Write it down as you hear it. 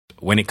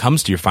when it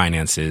comes to your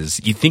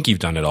finances, you think you've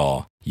done it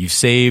all. You've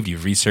saved,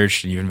 you've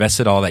researched, and you've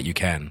invested all that you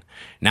can.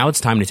 Now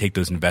it's time to take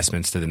those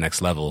investments to the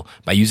next level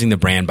by using the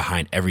brand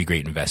behind every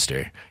great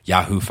investor,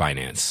 Yahoo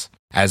Finance.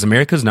 As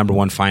America's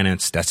 #1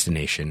 finance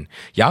destination,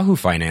 Yahoo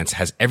Finance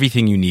has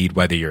everything you need,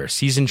 whether you're a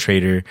seasoned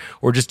trader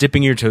or just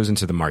dipping your toes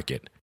into the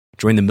market.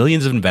 Join the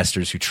millions of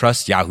investors who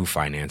trust Yahoo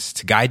Finance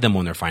to guide them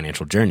on their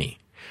financial journey.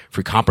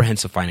 For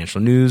comprehensive financial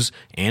news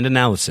and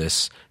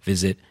analysis,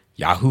 visit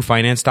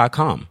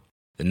yahoofinance.com,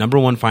 the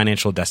 #1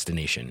 financial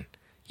destination,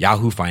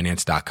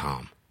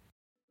 yahoofinance.com.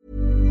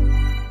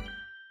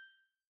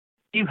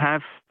 You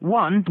have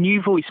one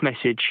new voice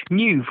message.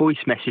 New voice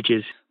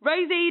messages.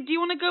 Rosie, do you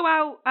want to go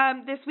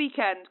out this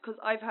weekend? Because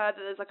I've heard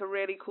that there's like a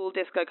really cool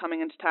disco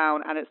coming into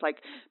town, and it's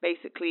like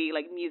basically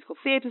like musical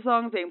theatre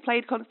songs being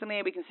played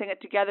constantly. We can sing it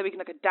together. We can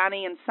like a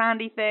Danny and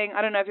Sandy thing.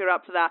 I don't know if you're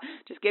up for that.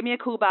 Just give me a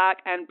call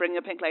back and bring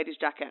your Pink Ladies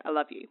jacket. I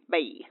love you.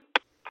 Bye.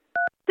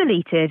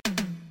 Deleted.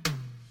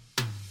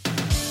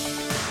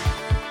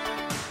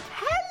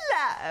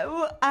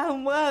 Hello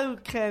and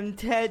welcome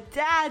to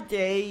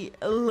Daddy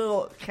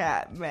Look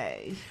at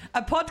Me,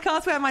 a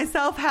podcast where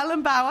myself,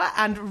 Helen Bauer,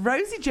 and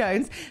Rosie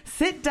Jones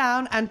sit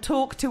down and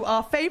talk to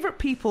our favourite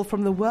people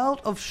from the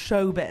world of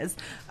showbiz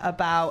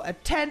about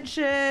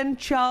attention,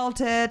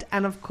 childhood,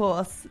 and of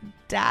course,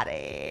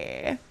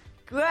 Daddy.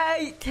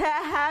 Great to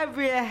have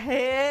you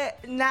here.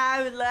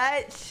 Now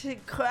let's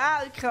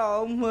crack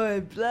on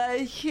with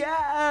the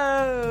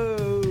show.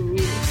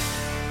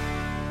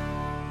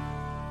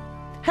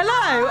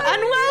 Hello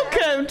and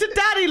welcome to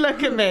Daddy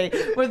Look at Me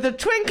with the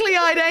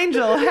twinkly-eyed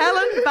angel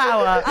Helen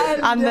Bauer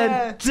and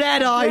the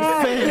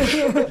dead-eyed fish.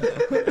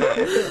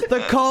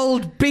 The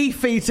cold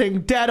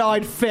beef-eating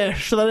dead-eyed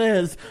fish that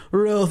is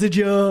Rosie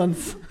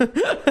Jones. That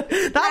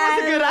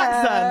was a good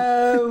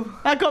accent.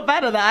 That got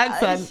better, that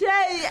accent.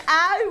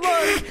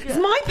 It's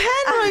my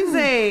pen,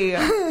 Rosie.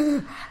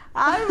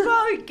 I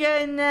was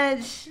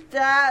gonna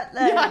start the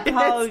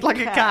podcast. It's like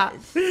a cat.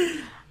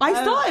 I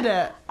started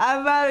it. I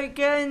was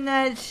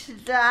gonna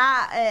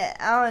start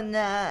it on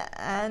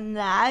a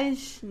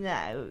nice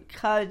note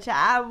because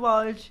I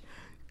was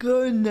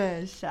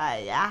gonna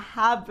say I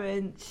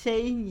haven't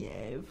seen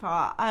you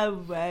for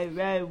over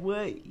a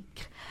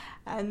week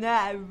and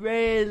I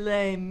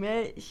really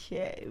miss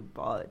you,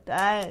 but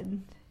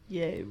then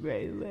you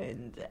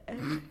ruined it.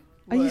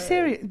 Are you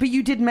serious? But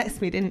you did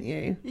miss me, didn't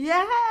you?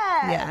 Yeah.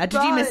 Yeah.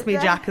 Did you miss me,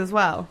 Jack, as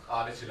well?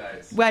 Oh, literally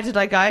loads. Where did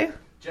I go?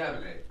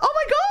 Germany. Oh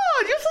my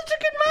God, you're such a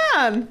good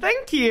man.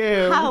 Thank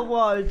you. How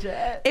was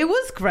it? It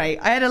was great.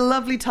 I had a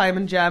lovely time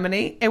in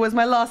Germany. It was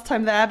my last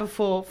time there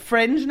before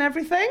Fringe and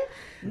everything.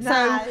 Nice.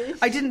 So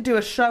I didn't do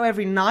a show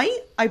every night.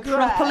 I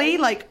properly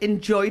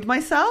enjoyed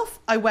myself.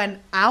 I went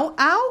out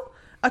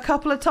a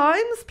couple of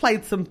times,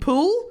 played some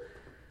pool,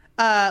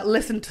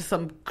 listened to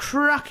some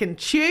cracking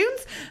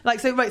tunes.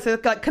 So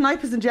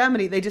Kneipers in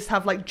Germany, they just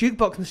have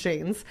jukebox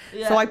machines.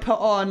 Yeah. So I put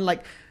on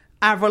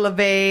Avril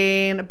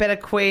Lavigne, a bit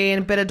of Queen,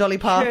 a bit of Dolly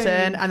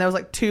Parton, and there was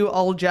 2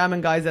 old German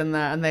guys in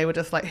there, and they were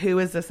just like, "Who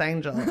is this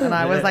angel?" And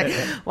I was like,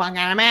 "One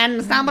kind of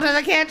man stumbled to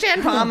the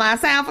kitchen for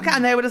myself,"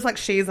 and they were just like,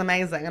 "She's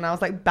amazing," and I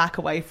was like, "Back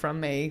away from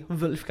me,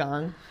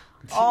 Wolfgang."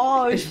 Ich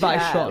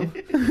weiß schon.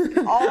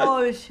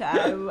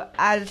 Also,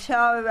 I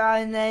saw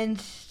on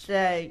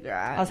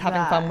Instagram. I was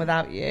having fun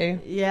without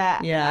you. Yeah.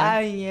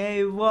 And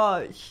you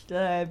watched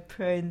the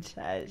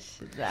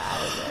Princess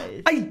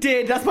Diaries. I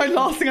did. That's my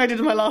last thing I did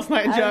on my last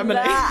night in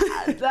Germany.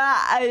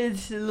 That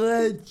is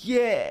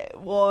legit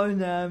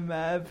one of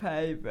my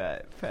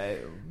favourite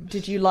films.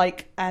 Did you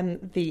like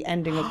the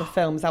ending of the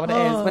film? Is that what it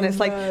is? When it's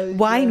like,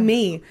 why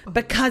me?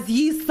 Because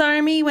you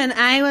saw me when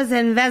I was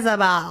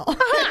invisible.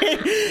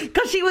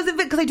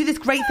 Because I do this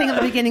great thing at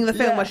the beginning of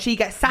the film where she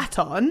gets sat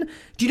on.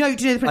 Do you know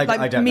the Prince?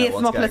 Mia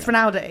Thermopolis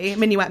Rinaldi,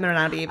 Minuet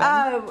Rinaldi even.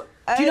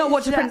 Do you not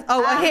watch the Prince?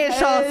 Oh, here's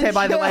Charles here,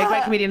 by the way.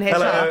 Great comedian here,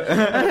 Charles.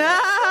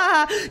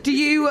 Do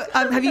you,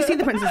 have you seen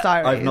The Princess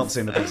Diaries? I've not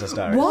seen The Princess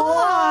Diaries.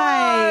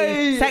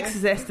 Why?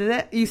 Sexist, is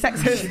it? You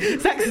sexist?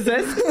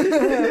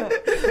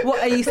 Sexist? What,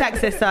 are you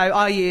sexist though?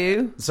 Are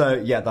you? So,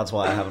 yeah, that's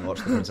why I haven't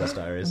watched The Princess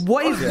Diaries.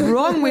 What is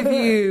wrong with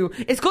you?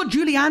 It's got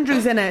Julie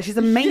Andrews in it. She's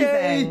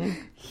amazing.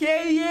 She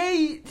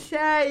eats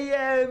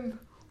a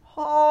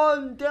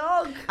horn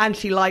dog. And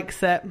she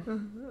likes it.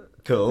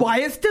 Cool. Why,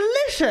 it's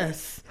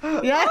delicious.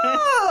 Yeah.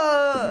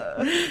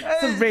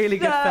 It's a really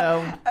good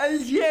film.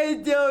 And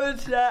she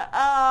does the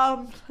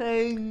arm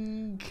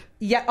thing.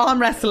 Yeah,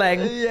 arm wrestling.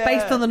 Yeah.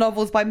 Based on the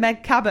novels by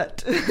Meg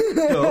Cabot.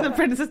 Cool. The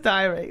Princess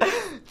Diaries.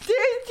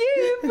 Did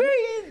you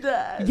read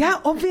them? Yeah,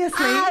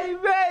 obviously. I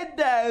read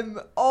them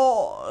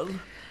all.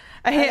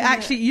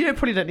 Actually, you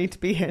probably don't need to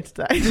be here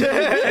today.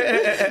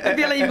 I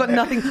feel like you've got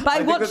nothing. But I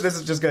think that this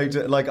is just going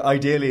to,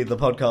 ideally the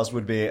podcast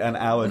would be an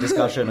hour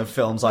discussion of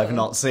films I've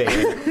not seen,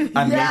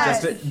 and me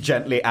just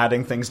gently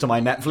adding things to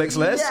my Netflix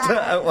list.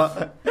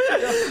 But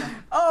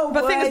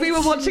the thing is, we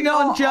were watching it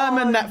on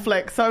German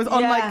Netflix, so I was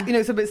on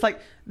so it's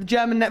the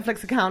German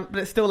Netflix account, but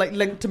it's still like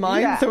linked to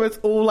mine. Yeah. So it's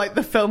all like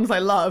the films I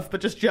love,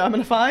 but just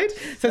Germanified.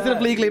 So instead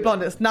of Legally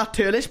Blonde, it's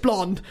Natürlich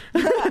Blonde.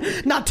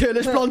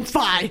 Natürlich Blonde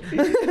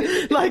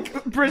 2.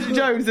 Like Bridget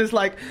Jones is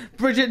like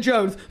Bridget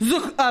Jones.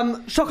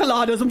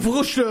 Schokolade zum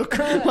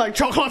Frühstück. Like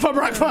chocolate for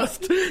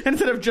breakfast.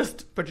 Instead of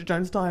just Bridget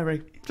Jones'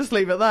 Diary. Just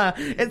leave it there.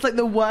 It's like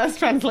the worst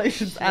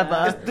translations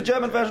ever. The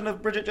German version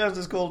of Bridget Jones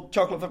is called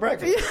Chocolate for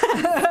Breakfast.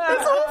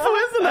 It's awful,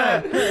 isn't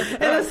it? In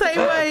the same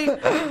way,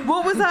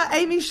 what was that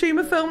Amy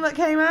Schumer film that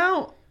came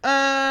out?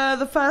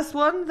 The first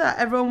one that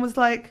everyone was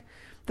like,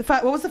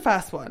 what was the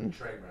first one?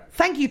 Trainwreck.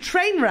 Thank you,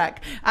 Trainwreck.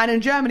 And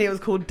in Germany, it was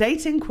called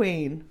Dating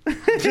Queen,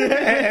 which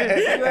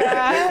I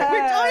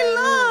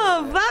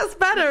love. That's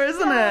better,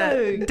 isn't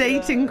it?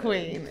 Dating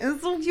Queen.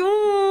 It's so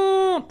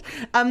cute.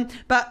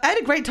 But I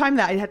had a great time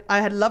there.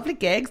 I had lovely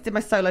gigs. Did my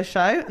solo show,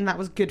 and that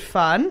was good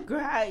fun.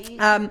 Great.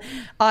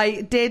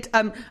 I did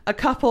a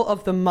couple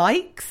of the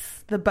mics.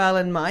 The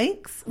Berlin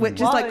mics, which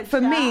is like,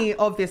 for me,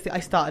 obviously I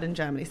started in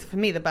Germany, so for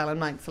me the Berlin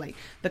mics are like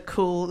the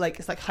cool, like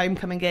it's like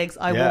homecoming gigs.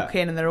 I walk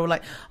in and they're all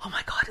like, oh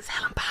my god, it's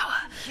Helen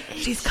Bauer,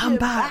 she's come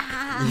back.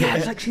 Yeah,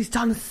 it's like she's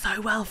done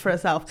so well for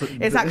herself.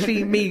 It's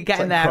actually me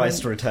getting there,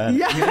 Christ return.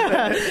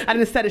 And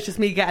instead it's just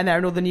me getting there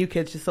and all the new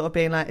kids just sort of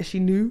being like, is she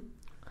new?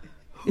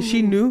 Is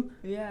she new?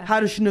 Yeah. How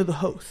does she know the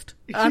host?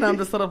 And I'm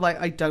just sort of like,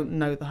 I don't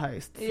know the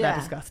hosts. They're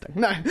disgusting.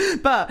 No.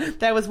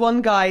 But there was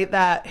one guy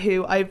there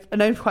who I've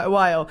known for quite a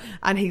while,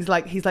 and he's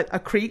like a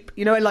creep.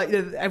 You know, like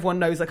everyone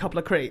knows a couple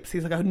of creeps.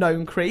 He's like a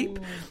known creep.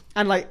 Ooh.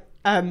 And like,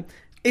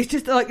 it's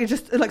just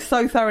like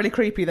so thoroughly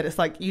creepy that it's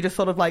like you just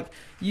sort of like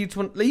you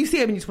see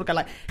him and you just want to go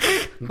like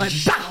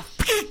bow.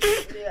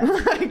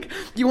 Like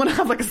you want to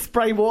have like a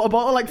spray water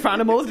bottle like for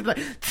animals. It's like,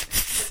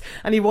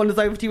 and he wanders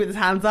over to you with his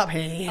hands up.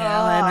 Hey,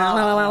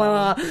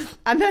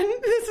 and then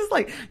this is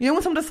like, you know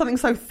when someone does something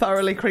so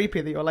thoroughly creepy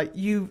that you're like,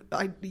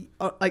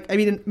 I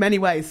mean, in many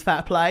ways,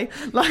 fair play.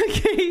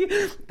 Like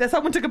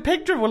someone took a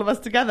picture of all of us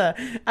together,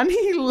 and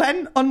he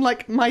leant on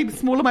like my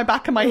small of my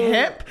back and my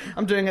hip.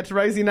 I'm doing it to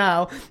Rosie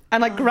now,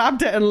 and like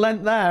grabbed it and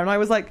leant there, and I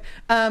was like,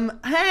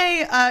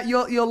 hey,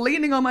 you're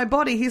leaning on my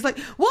body. He's like,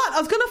 what?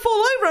 I was gonna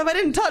fall over if I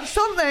didn't touch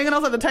something, and I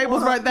was like, the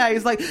table's right there.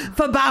 He's like,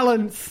 for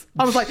balance.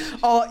 I was like,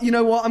 oh, you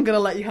know what? I'm gonna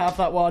let you have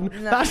that one.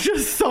 No. That's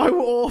just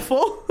so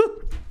awful.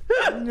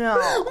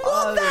 No.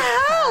 What the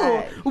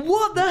hell?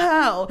 What the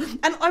hell?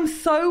 And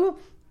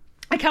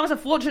I count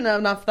myself fortunate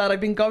enough that I've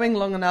been going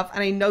long enough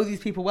and I know these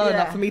people well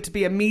enough for me to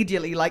be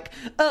immediately like,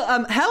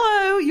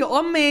 hello, you're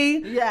on me.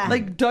 Yeah.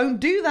 Like, don't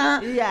do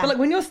that. Yeah. But like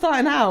when you're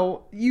starting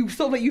out, you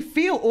sort of like, you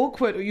feel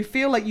awkward or you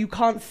feel like you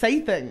can't say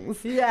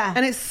things. Yeah.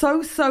 And it's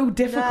so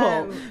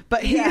difficult. No.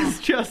 But he is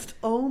just,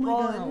 oh my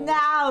God.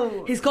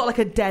 No. He's got like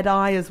a dead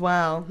eye as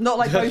well. Not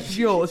like both of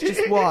yours,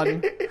 just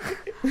one.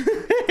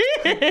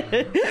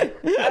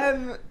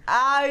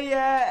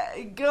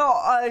 I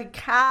got a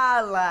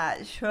car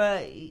last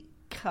week.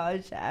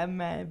 Because I'm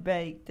a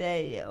big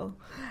deal.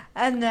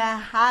 And I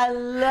had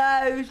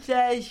loads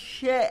of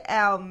shit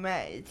on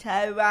me,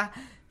 so I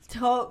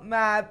took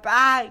my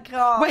bag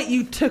off. Wait,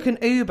 you took an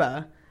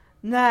Uber?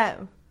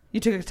 No. You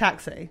took a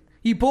taxi?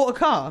 You bought a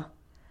car?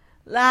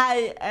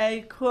 Like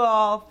a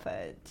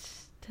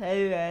Crawford's to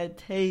a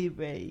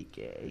TV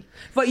gig.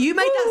 But you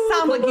made that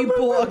sound like you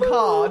bought a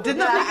car. Didn't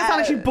that make it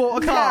sound like you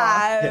bought a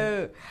car?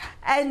 No.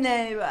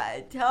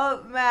 Anyway,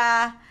 took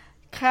my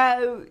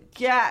coat,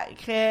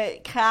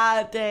 jacket,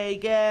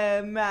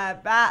 cardigan, my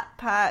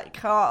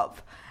backpack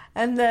off,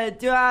 and the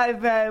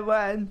driver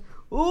went,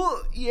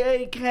 oh,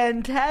 you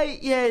can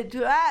take your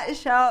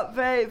dress off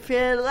if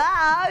you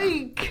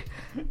like.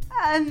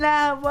 And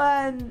I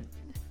went,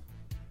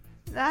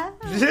 no.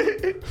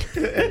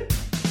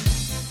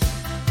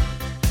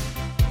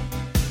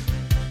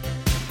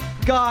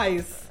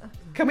 Guys,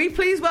 can we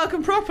please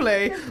welcome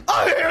properly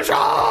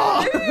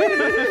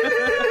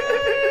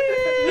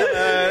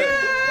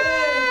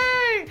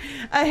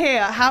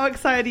Ahir, how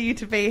excited are you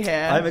to be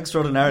here? I'm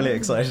extraordinarily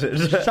excited.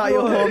 Shut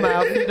your whore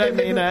mouth. You don't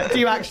mean it. Do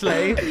you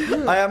actually?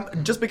 I am,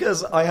 just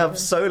because I have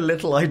so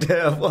little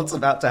idea of what's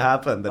about to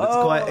happen that it's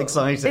quite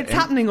exciting. It's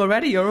happening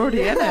already. You're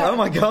already in it. Oh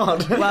my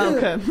God.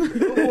 Welcome.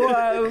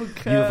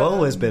 You've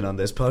always been on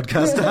this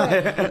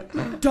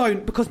podcast.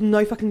 Don't, because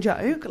no fucking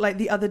joke. Like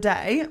the other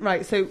day,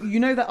 right, so you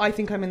know that I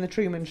think I'm in the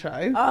Truman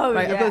Show. Oh,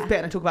 right, yeah. I've got this bit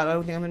and I talk about I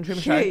don't think I'm in the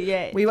Truman Show.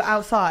 Yeah. We were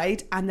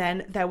outside and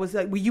then there was,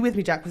 were you with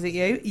me, Jack? Was it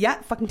you?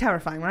 Yeah, fucking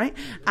terrifying, right?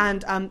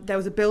 And there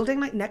was a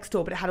building like next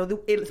door, but it had all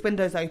its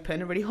windows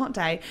open, a really hot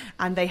day,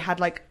 and they had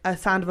like a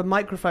sound of a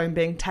microphone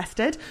being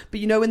tested.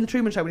 But you know in the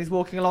Truman Show when he's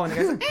walking along and he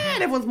goes, and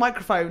everyone's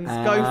microphones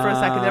go for a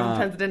second, everyone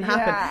pretends it didn't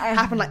happen. It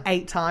happened like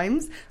 8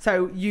 times.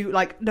 So you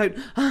like don't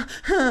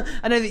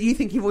I know that you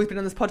think you've always been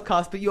on this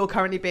podcast, but you're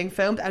currently being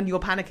filmed and you're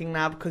panicking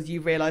now because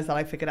you've realised that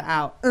I figured it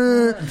out.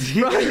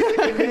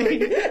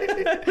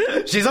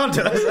 She's onto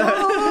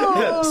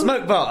us.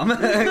 Smoke bomb.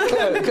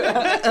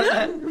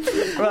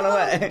 Run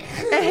away.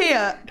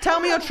 Here, tell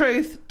me your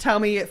truth, tell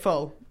me it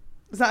full.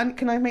 Is that,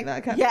 can I make that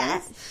a catchphrase?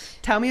 Yes.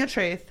 Tell me your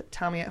truth,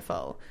 tell me it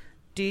full.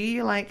 Do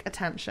you like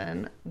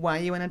attention? Were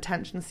you an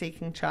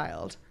attention-seeking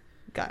child?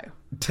 Go.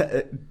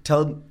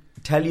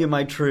 Tell you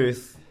my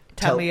truth.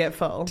 Tell me it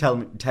full.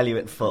 Tell you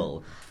it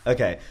full.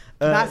 Okay.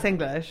 That's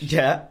English.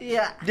 Yeah.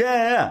 Yeah.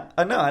 Yeah.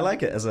 No, I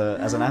like it as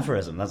an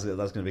aphorism. That's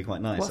going to be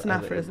quite nice. What's an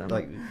aphorism?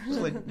 Like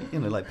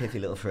pithy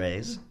little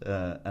phrase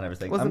and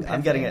everything. Wasn't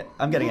I'm getting it.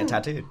 I'm getting it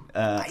tattooed.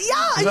 Yeah.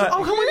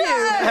 Oh, come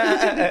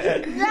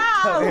on, you.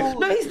 No.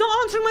 No, he's not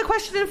answering my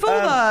question in full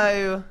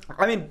though.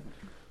 I mean,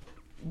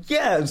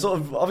 yeah, sort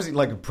of obviously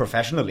like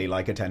professionally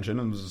like attention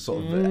and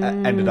sort of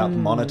ended up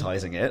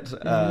monetizing it.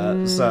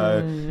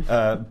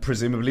 So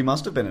presumably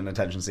must have been an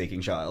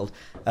attention-seeking child.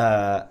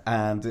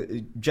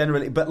 And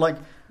generally, but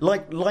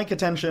like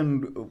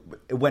attention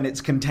when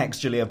it's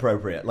contextually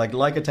appropriate.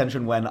 Like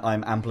attention when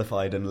I'm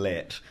amplified and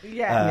lit.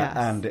 Yes.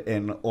 And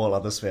in all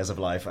other spheres of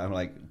life, I'm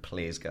like,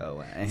 please go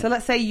away. So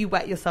let's say you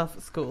wet yourself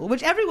at school,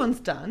 which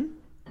everyone's done.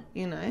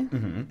 You know,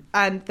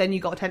 and then you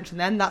got attention.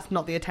 Then that's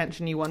not the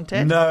attention you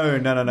wanted. No.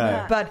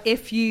 But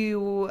if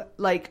you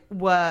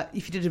if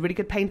you did a really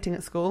good painting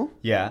at school,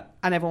 Yeah.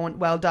 and everyone went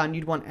well done,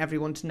 you'd want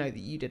everyone to know that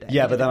you did it.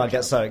 Yeah, but then I'd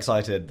get so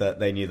excited that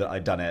they knew that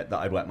I'd done it that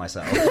I'd wet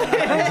myself.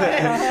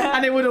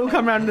 and it would all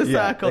come around in a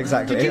Yeah, circle.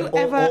 exactly. Did you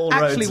ever All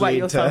actually roads wet lead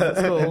yourself to- at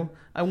school?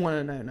 I want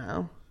to know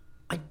now.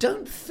 I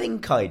don't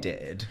think I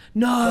did.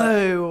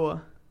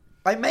 No.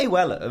 I may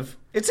well have.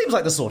 It seems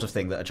like the sort of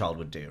thing that a child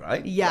would do,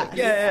 right? Yes.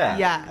 Yeah.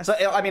 Yes. So,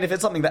 I mean, if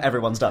it's something that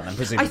everyone's done, then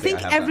presumably I think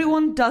have done it.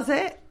 everyone does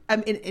it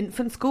in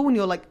infant school when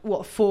you're like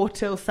 4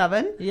 till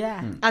 7.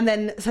 Yeah. And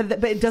then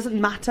but it doesn't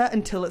matter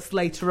until it's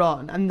later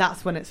on, and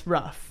that's when it's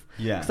rough.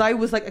 Yeah. Because I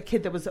was like a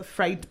kid that was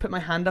afraid to put my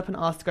hand up and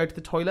ask to go to the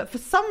toilet for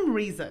some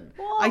reason.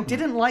 What? I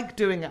didn't like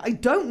doing it. I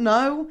don't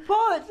know.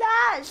 But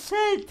that's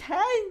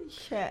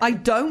attention. I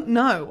don't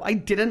know. I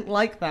didn't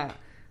like that.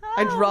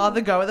 I'd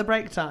rather go at the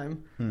break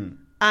time.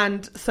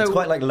 And so It's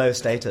quite like low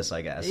status,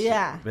 I guess.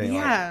 Yeah. Being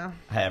like, Yeah.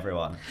 hey,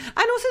 everyone.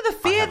 and also the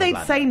fear have a they'd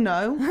bladder. say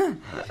no.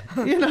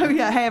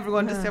 Hey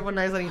everyone, just so everyone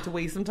knows I need to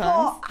wee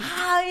sometimes. But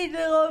I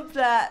love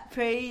that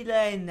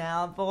feeling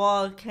of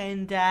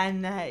walking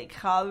down the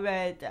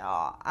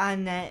corridor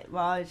and it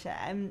was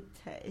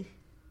empty.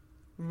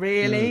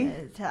 Really?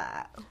 It's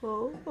like,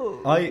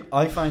 ooh.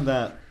 I find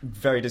that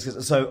very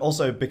disgusting. So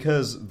also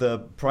because the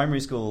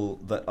primary school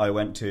that I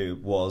went to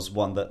was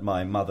one that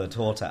my mother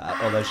taught at,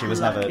 although she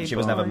was Lucky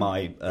never boy.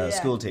 my Yeah.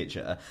 school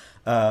teacher.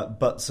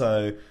 But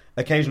so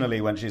occasionally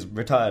when she's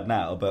retired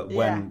now, but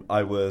when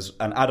I was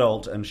an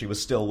adult and she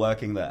was still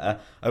working there,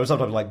 I would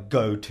sometimes like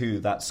go to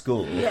that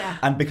school. Yeah.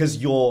 And because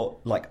you're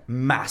like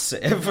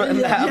massive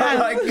now,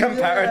 like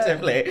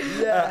comparatively,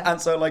 and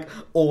so like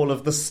all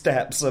of the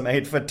steps are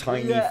made for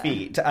tiny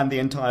feet, and the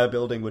entire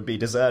building would be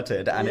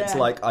deserted, and it's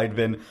like I'd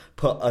been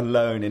put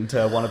alone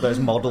into one of those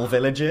model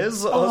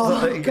villages or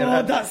something.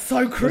 God, that's so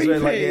It's really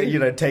creepy.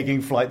 like,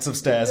 taking flights of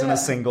stairs in a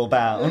single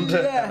bound.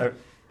 Yeah.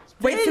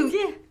 Wait, so Did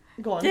you,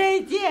 go on.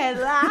 did you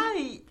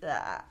like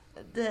that?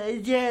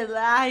 Did you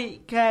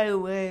like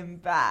going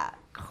back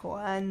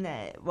when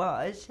it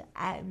was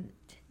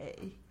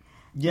empty?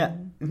 Yeah.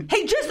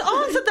 He just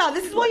answered that.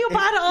 This is why you're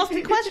bad at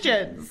asking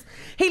questions.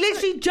 He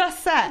literally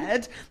just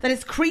said that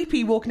it's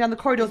creepy walking down the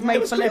corridors made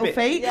was for little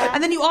creepy. feet, Yeah.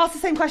 and then you ask the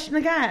same question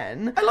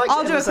again. I liked I'll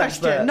it in do the a sense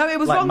question. that, No, it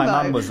was like, wrong my though.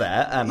 mum was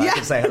there, and I Yeah.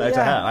 could say hello to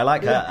Yeah. her. I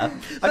like her.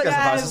 I go so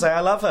far as to say I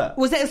love her.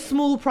 Was it a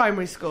small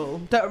primary school?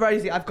 Don't,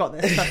 Rosie, I've got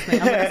this. Trust me.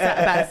 I'm going to set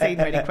a better scene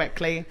really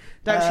quickly.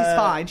 She's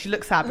fine. She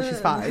looks sad, but she's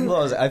fine. What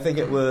was it? I think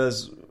it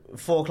was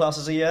 4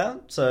 classes a year,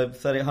 so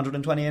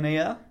 120 in a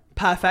year.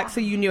 Perfect.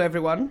 So you knew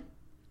everyone.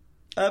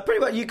 Pretty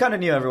much, you kind of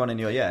knew everyone in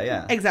your year,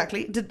 yeah.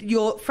 Exactly. Did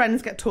your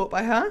friends get taught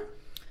by her?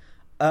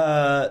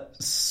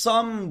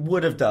 Some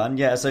would have done,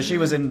 yeah. So she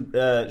was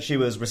she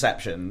was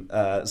reception.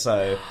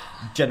 So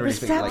generally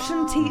speaking,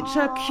 Reception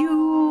teacher,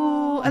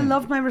 cute. I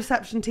loved my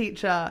reception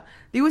teacher.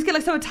 You always get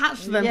like so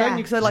attached to them, Yeah. don't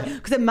you?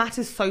 Because it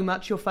matters so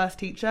much, your first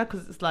teacher,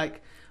 because it's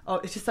like, oh,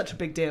 it's just such a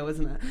big deal,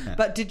 isn't it? Yeah.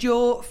 But did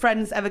your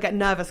friends ever get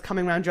nervous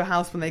coming around your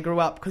house when they grew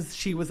up because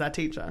she was their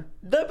teacher?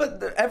 No,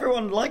 but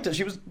everyone liked it.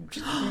 She was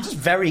just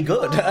very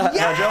good at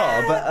her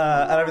job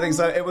and everything.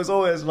 So it was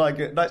always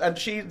like nice. And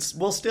she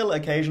will still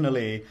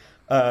occasionally,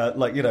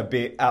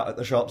 be out at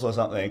the shops or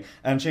something.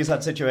 And she's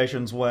had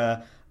situations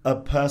where a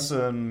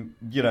person,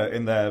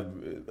 in their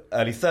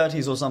early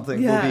 30s or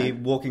something, will be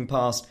walking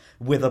past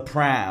with a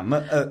pram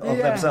of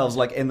themselves,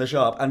 like in the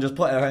shop, and just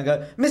point at her and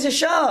go, "Mrs.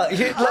 Shah," and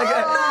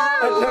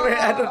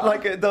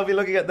they'll be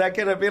looking at their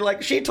kid and be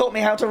like, "She taught me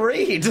how to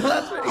read."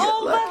 That's really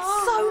good.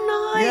 That's so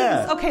nice.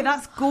 Yeah. Okay,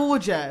 that's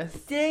gorgeous.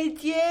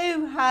 Did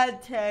you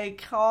have to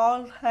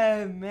call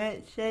her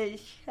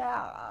Mrs.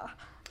 Shah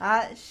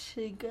at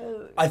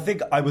school? I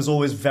think I was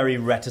always very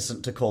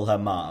reticent to call her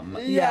mum.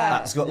 Yeah.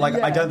 At school. Like,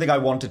 Yeah. I don't think I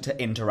wanted to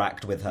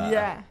interact with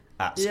her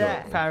at school.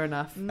 Yeah. Fair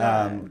enough.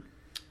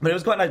 But it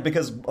was quite nice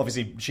because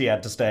obviously she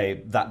had to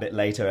stay that bit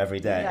later every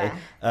day.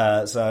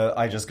 So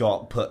I just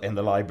got put in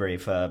the library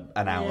for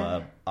an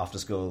hour after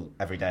school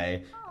every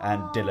day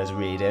and did loads of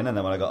reading. And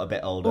then when I got a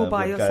bit older, All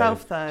by would go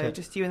yourself, though? to-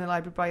 Just you in the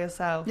library by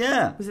yourself?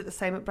 Yeah. Was it the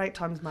same at break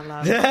times, my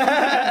love?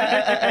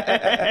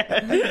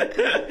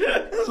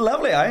 It was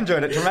lovely. I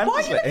enjoyed it Why are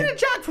tremendously. you looking at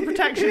Jack for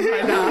protection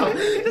right now?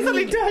 Just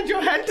suddenly turned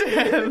your head to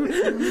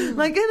him.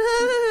 Like,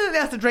 you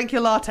have to drink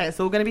your latte. It's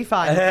all going to be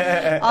fine.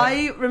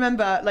 I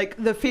remember, like,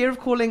 the fear of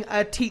calling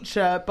a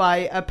teacher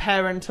by a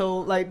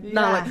parental, like,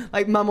 now,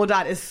 like mum or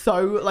dad is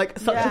so, like,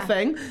 such a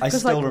thing. I 'Cause,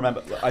 still like,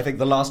 remember. I think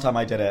the last time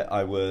I did it,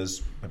 I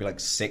was maybe like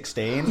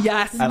 16.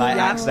 Yes. And I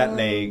Yeah.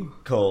 accidentally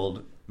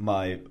called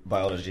my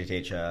biology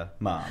teacher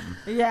mum.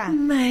 Yeah.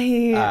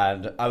 Mate.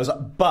 And I was,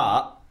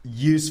 but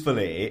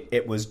usefully,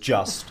 it was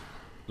just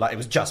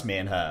me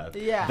and her.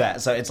 Yeah. There.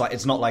 So it's like,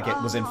 it's not like it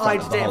was in I front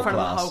did of the it in whole front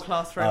class. of the whole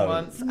classroom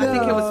once. No. I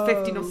think it was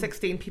 15 or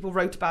 16. People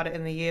wrote about it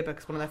in the yearbook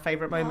as one of their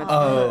favourite moments.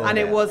 Oh, and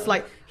it yeah. was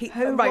like,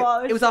 Who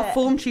was it was our it?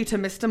 form tutor,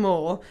 Mr.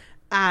 Moore.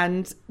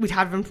 And we'd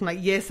had him from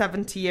like year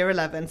 7 to year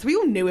 11. So we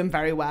all knew him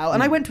very well.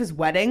 And I went to his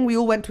wedding. We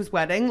all went to his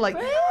wedding. Like,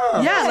 yeah,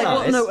 like, nice.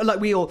 well, no, like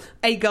we all,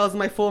 8 girls in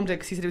my form did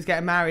because he said he was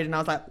getting married. And I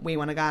was like, we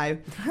want to go.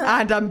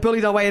 And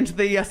bullied our way into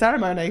the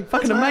ceremony.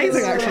 Fucking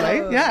amazing,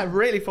 actually. Yeah,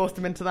 really forced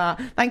him into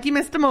that. Thank you,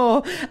 Mr.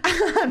 Moore.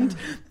 And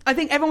I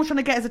think everyone was trying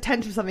to get his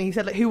attention for something. He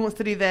said, like, who wants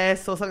to do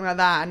this or something like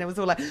that. And it was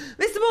all like,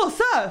 Mr. Moore,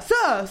 sir.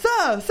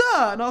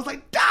 And I was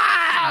like,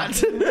 Dad!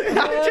 And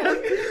I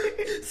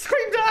just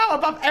screamed it out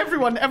above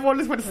everyone. Everyone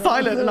just went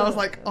silent. And I was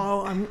like,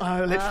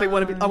 I literally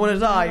want to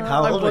die.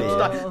 How I old want were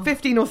to you? die.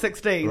 15 or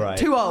 16. Right.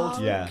 Too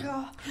old.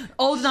 Yeah.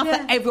 Old enough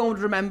that everyone would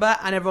remember,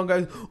 and everyone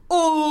goes,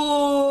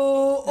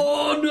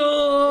 oh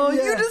no,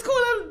 you just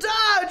call him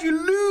Dad, you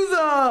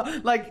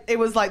loser. Like, it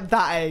was like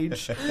that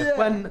age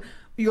when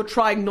you're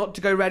trying not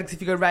to go red, because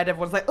if you go red,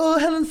 everyone's like, oh,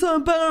 Helen's so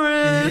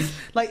embarrassed.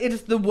 Like, it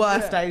is the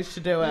worst age to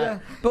do it. Yeah.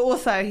 But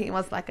also, he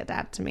was like a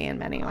dad to me in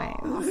many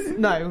ways.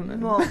 No.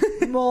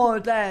 More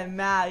than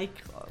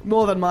Michael.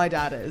 More than my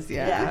dad is,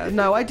 yeah.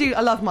 No, I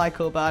love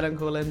Michael, but I don't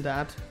call him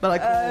Dad. But I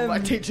call my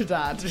teacher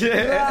Dad. There's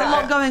a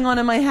lot going on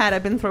in my head.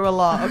 I've been through a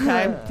lot,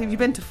 okay? Have you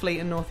been to Fleet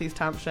in North East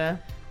Hampshire?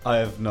 I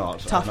have not.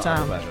 Tough I've not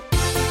had the town. pleasure.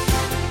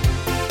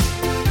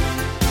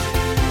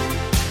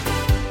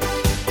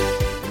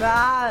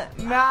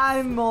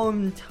 My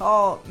mum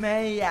taught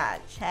me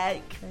at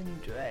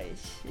secondary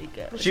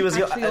school. She was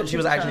actually your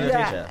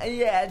teacher.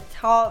 Yeah,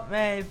 taught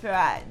me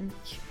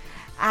French.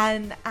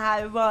 And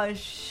I was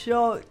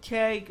such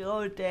a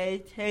good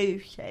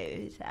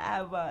teacher.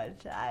 I was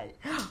like,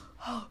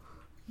 oh,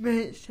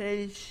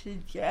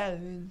 Mrs.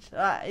 Jones,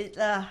 like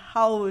the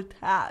whole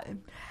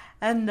time.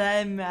 And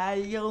then my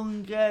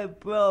younger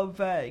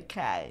brother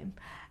came,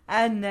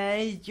 and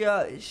they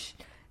just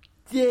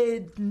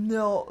did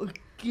not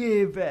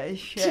give a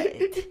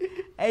shit.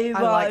 I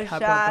like her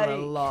brother a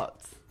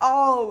lot.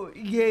 Oh,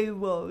 you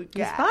will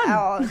get fun.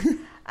 on.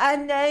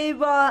 And they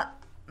were,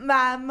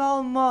 my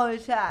mum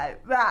was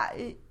like,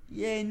 right,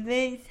 you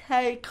need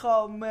to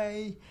call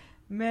me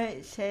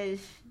Mrs.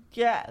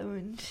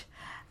 Jones.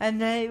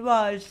 And they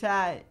was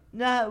like,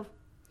 no,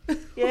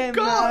 you're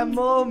my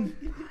mum.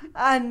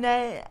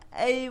 And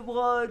he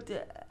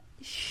would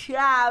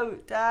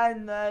shout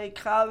down the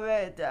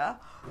corridor,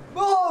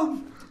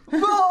 Mum!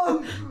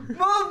 Mum!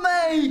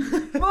 Mummy!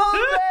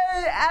 Mummy!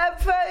 I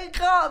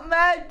forgot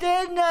my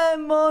dinner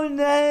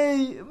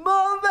money!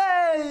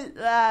 Mummy!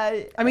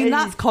 Like, I mean,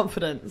 that's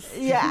confidence.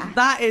 Yeah.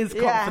 That is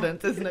Yeah.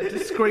 confidence, isn't it? To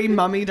scream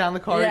mummy down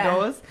the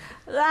corridors.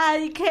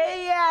 Like,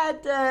 he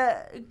had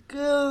a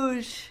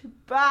goose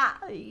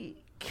bike.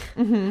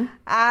 Mm-hmm.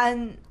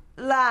 And,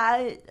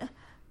 like,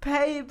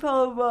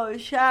 people will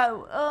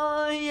shout,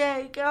 oh,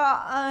 you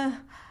got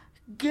a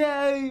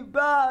gay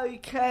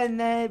bike. And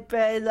they'd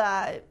be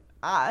like,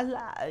 I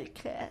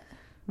like it.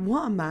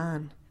 What a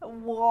man.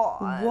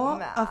 What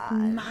A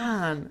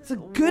man. It's a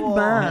good What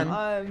man.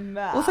 a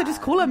man. Also,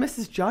 just call her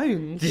Mrs.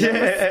 Jones. Yeah.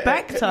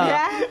 Respect her.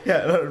 Yeah.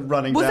 Yeah,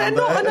 running Was there down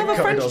not the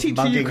another French corridors,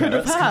 teacher you mugging could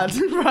her. have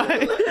had?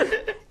 Right.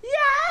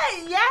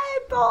 Yeah,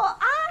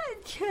 but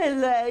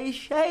actually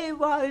she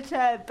was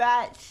a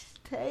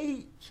best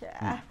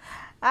teacher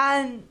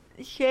and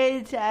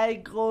she's a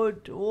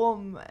good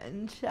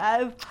woman,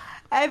 so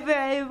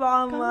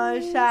everyone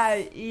was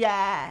like,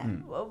 yeah,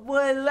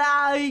 we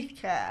like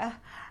her.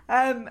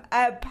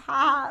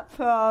 Apart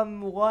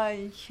from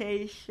when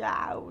she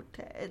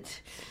shouted,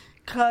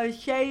 because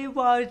she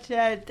was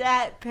a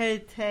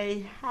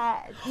deputy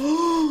head.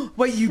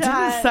 Wait, you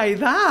didn't say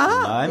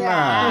that? My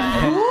Yeah.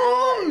 man.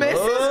 Ooh,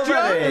 Mrs.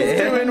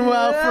 Jones doing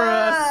well for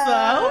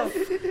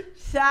herself.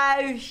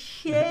 So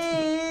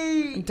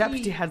she...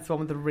 Deputy head's the one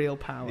with the real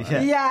power.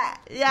 Yeah.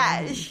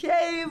 She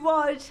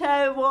was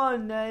the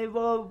one who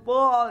would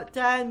walk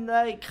down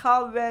the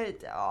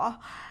corridor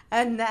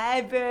and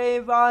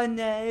everyone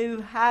who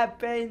had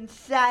been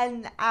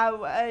sent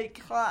out of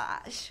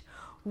class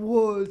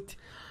would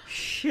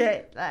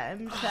shit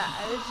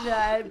themselves.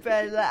 They'd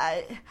be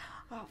like,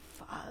 oh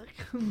fuck,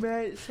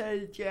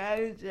 Mr.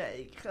 Jones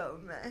is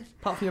coming.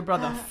 Apart from your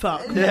brother.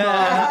 Fuck.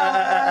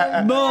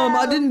 Yeah. Mom,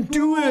 I didn't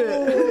do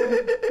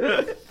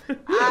it.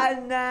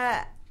 And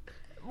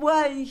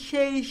when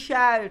she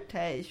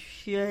shouted,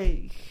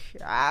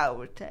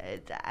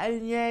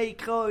 and you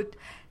could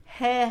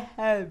hear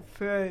her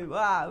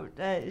throughout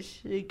as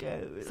she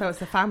goes. So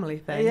it's a family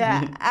thing.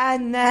 Yeah,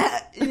 and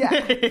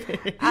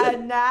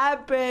and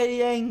I'd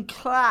be in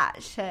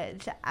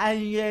classes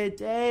and you'd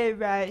hear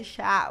her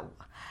shout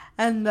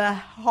and the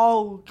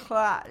whole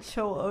class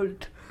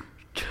would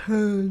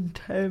turn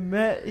to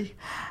me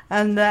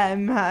and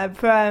then my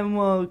friend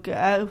would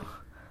go,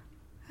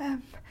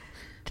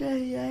 do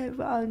you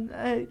want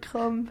to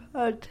come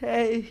for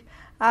tea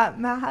at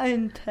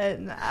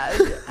Mountain?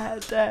 I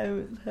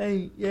don't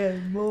think your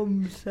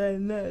mum's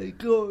in a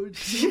good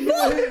shape.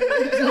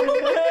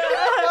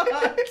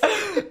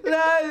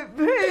 Like,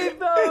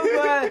 people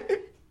were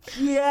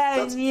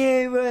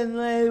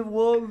genuinely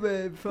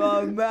worried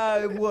for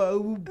my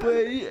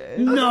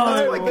well-being. No,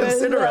 that's quite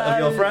considerate of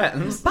your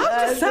friends. I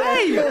have to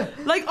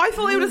say, like, I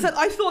thought they would have said.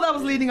 I thought that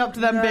was leading up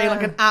to them being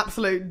like an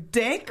absolute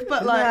dick,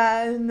 but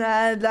like,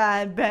 no,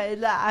 but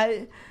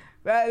like,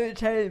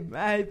 Rosie,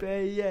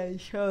 maybe you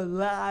should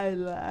lie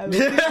low.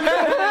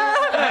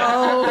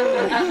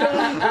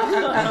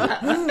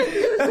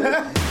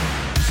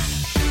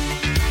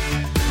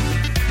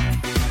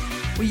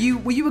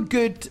 Were you a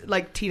good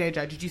like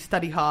teenager? Did you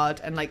study hard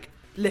and like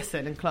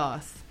listen in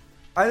class?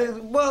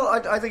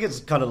 I think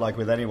it's kind of like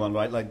with anyone,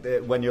 right? Like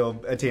when you're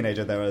a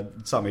teenager, there are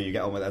some who you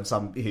get on with and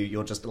some who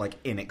you're just like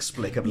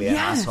inexplicably an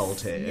asshole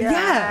to.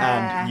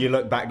 Yeah. And you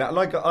look back now,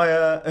 like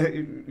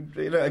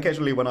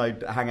occasionally when I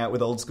hang out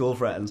with old school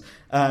friends,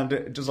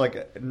 and just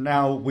like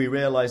now we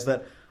realise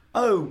that,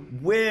 oh,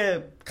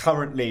 we're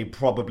currently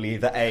probably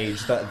the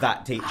age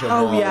that teacher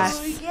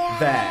was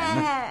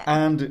then.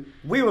 And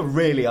we were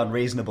really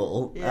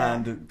unreasonable,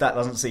 and that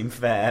doesn't seem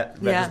fair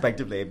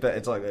retrospectively, but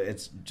it's like,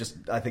 it's just,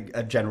 I think,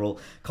 a general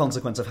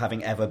consequence of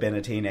having ever been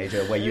a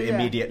teenager, where you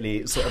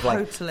immediately sort of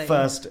like,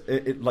 first,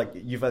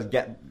 you first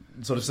get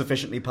sort of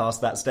sufficiently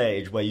past that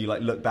stage where you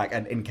like look back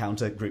and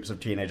encounter groups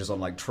of teenagers on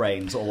like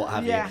trains or what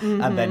have you,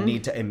 and then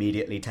need to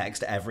immediately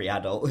text every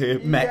adult who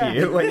met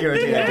you when you're a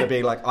teenager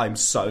being like, I'm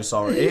so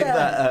sorry.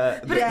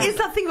 But it is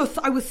that thing of,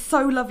 I was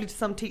so lovely to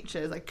some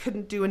teachers, I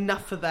couldn't do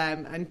enough for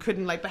them and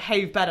couldn't like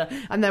behave better,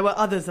 and there were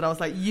others that I was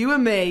like, you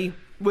and me,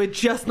 we're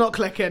just not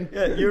clicking.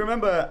 Yeah, you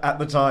remember at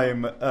the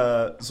time,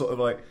 sort of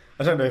like,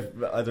 I don't know if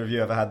either of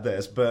you ever had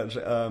this, but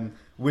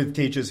with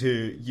teachers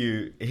who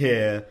you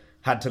hear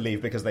had to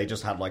leave because they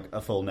just had like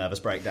a full nervous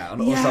breakdown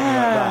or something like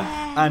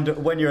that.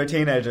 And when you're a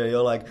teenager,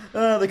 you're like,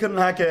 oh, they couldn't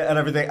hack it and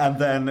everything. And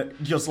then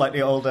you're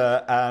slightly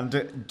older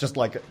and just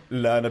like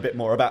learn a bit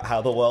more about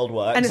how the world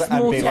works. And it's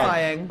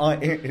mortifying.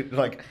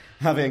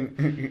 Having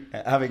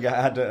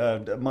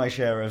had my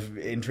share of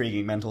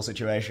intriguing mental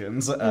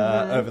situations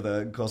over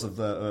the course of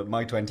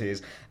my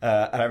 20s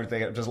and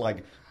everything, it just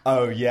like,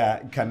 oh yeah,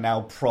 can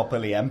now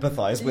properly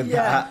empathise with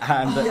that.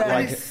 And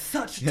like, it's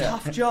such a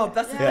tough job.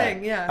 That's the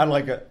thing. Yeah, and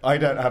like I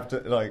don't have to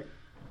like,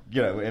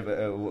 you know,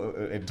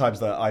 in times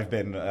that I've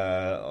been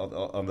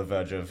on the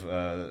verge of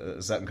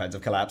certain kinds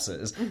of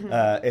collapses,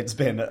 it's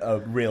been a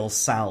real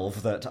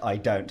salve that I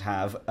don't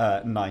have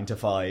 9 to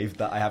 5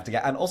 that I have to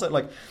get. And also,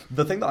 like,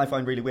 the thing that I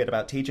find really weird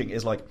about teaching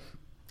is like,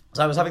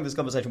 so I was having this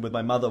conversation with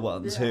my mother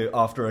once, who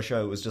after a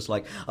show was just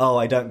like, oh,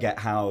 I don't get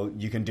how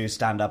you can do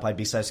stand-up. I'd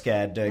be so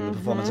scared doing the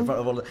performance in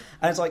front of all of...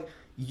 And it's like,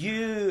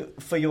 you,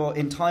 for your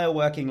entire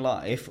working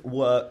life,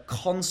 were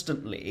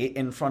constantly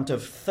in front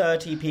of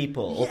 30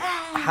 people,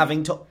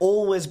 having to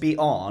always be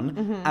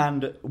on,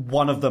 and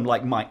one of them,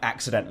 like, might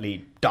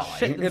accidentally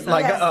die.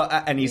 Like,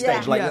 at any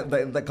stage. Like,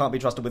 that can't be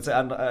trusted with...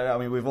 And, I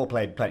mean, we've all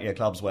played plenty of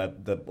clubs where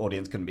the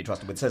audience couldn't be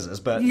trusted with scissors,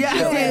 but...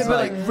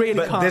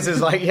 But this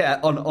is like,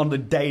 on the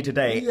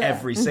day-to-day,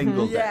 every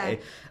single day.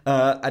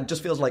 It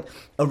just feels like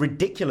a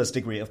ridiculous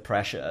degree of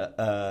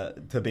pressure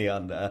to be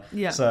under.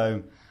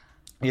 So...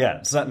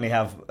 yeah, certainly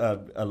have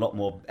a lot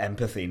more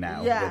empathy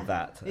now with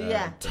that.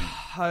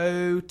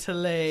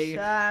 Totally.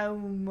 So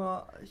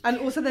much. And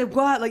also there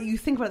were, like, you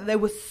think about it, there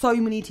were so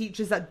many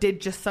teachers that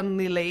did just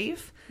suddenly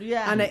leave.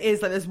 Yeah. And it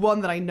is, like, there's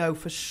one that I know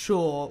for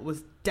sure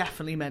was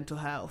definitely mental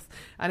health.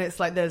 And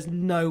it's like, there's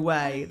no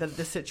way that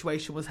the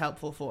situation was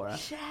helpful for her.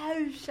 So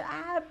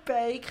sad,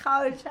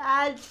 because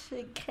as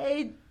a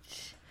kid,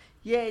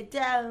 you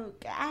don't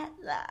get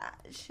that.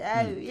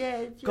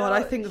 So, God,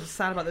 I think what's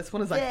sad about this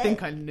one is I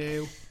think I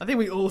knew. I think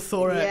we all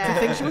saw it. I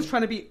think she was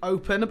trying to be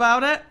open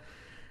about it.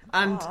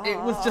 And it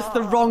was just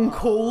the wrong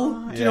call.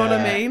 Do you know what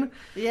I mean?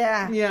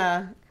 Yeah.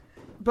 Yeah.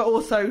 But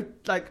also,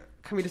 like,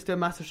 can we just do a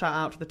massive shout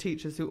out to the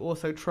teachers who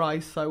also try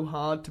so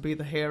hard to be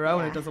the hero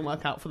and it doesn't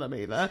work out for them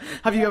either?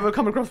 Have you ever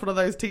come across one of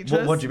those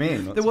teachers? What do you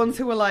mean? The ones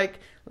who were like,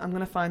 I'm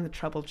going to find the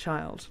troubled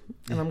child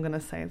and I'm going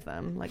to save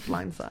them, like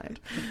Blindside.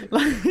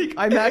 Like,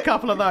 I met a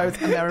couple of those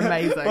and they're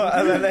amazing. Well,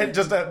 and then they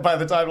just, by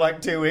the time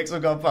like 2 weeks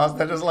have gone past,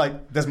 they're just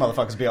like, this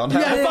motherfucker's beyond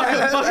help.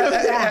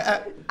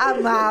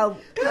 I'm out.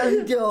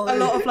 I'm done. A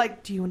lot of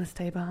like, do you want to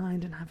stay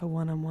behind and have a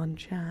one-on-one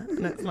chat?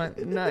 And it's like,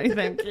 no,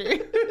 thank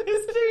you.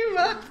 It's too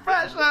much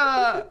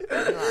pressure.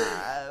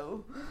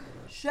 No.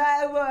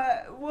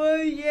 So,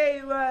 were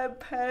you a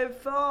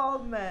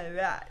performer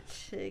at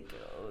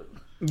school?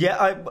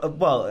 Yeah,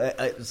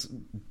 it's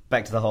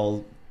back to the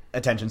whole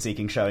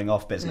attention-seeking,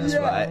 showing-off business,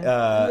 right?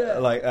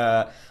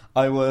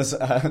 I was,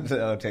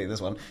 I'll tell you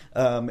this one,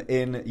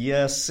 in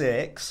year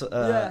 6,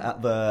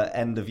 at the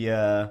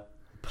end-of-year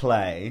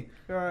play.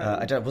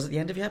 Right. Was it the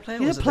end-of-year play?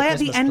 You play at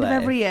the end of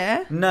every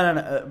year?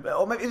 No.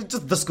 Or maybe it's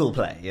just the school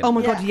play. You know? Oh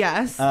my God,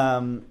 yes.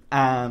 And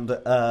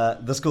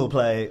the school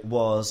play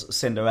was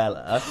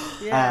Cinderella.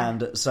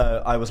 And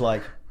so I was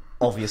like,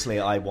 obviously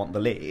I want the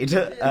lead. You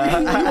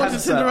wanted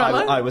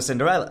Cinderella? I was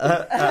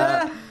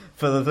Cinderella.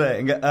 For the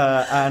thing,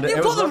 and you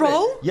it was got the lovely.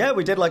 role? Yeah,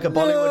 we did like a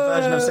Bollywood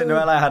version of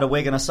Cinderella. I had a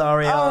wig and a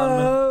sari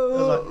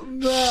on.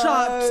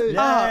 Shut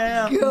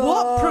up!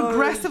 What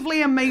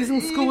progressively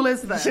amazing school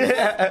is this?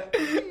 Yeah,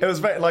 it was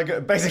very,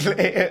 like basically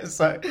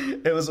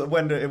it was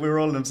when we were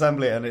all in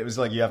assembly, and it was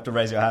like you have to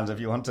raise your hands if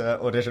you want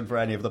to audition for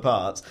any of the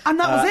parts, and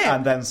that was it.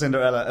 And then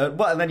Cinderella,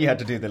 and then you had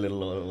to do the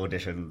little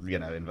audition,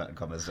 inverted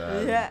commas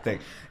thing.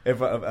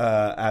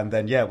 And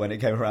then when it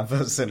came around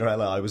for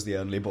Cinderella, I was the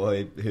only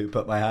boy who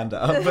put my hand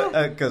up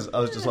because I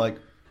was just like.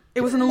 It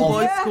was an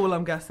all-boys school,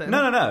 I'm guessing.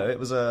 No. It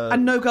was a...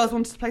 And no girls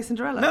wanted to play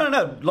Cinderella?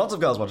 No. Lots of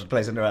girls wanted to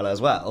play Cinderella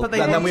as well. But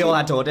then we all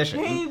had to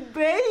audition. He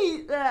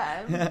beat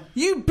them.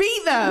 You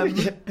beat them?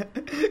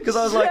 Because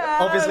I was like,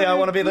 obviously I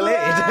want to be the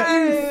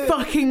lead. You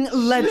fucking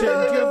legend. You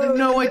have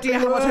no idea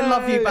how much I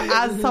love you, but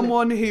as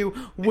someone who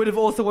would have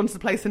also wanted to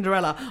play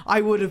Cinderella,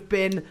 I would have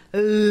been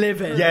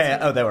livid. Yeah.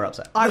 Oh, they were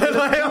upset. I would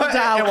have pulled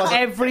out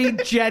every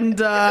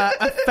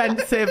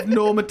gender-offensive,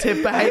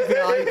 normative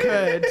behaviour I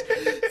could.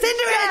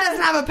 Cinderella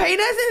doesn't have a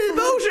penis, this is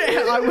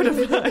bullshit! I would have...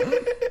 So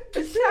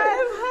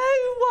who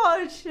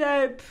was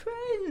the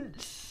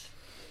prince?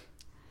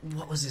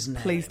 What was his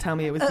name? Please tell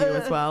me it was you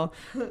as well.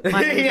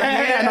 My name's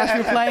and I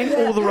should be playing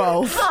all the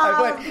roles. You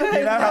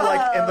know how,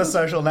 like, in The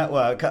Social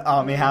Network,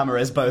 Armie Hammer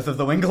is both of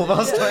the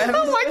Winklevoss twins?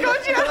 Oh my God,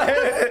 yeah!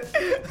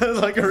 It was,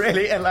 like,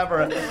 really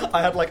elaborate.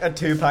 I had, like, a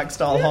Tupac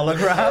style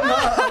hologram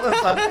all the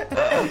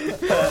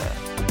time.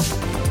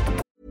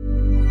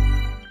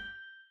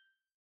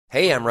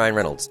 Hey, I'm Ryan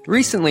Reynolds.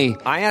 Recently,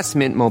 I asked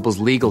Mint Mobile's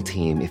legal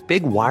team if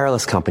big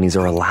wireless companies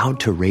are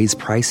allowed to raise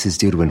prices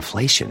due to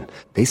inflation.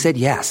 They said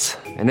yes.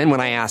 And then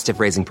when I asked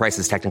if raising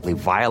prices technically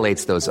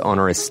violates those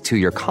onerous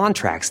 2-year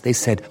contracts, they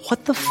said,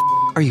 "What the f***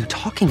 are you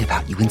talking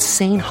about, you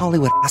insane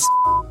Hollywood ass?"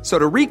 So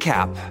to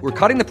recap, we're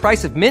cutting the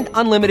price of Mint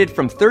Unlimited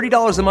from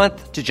 $30 a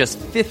month to just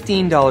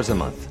 $15 a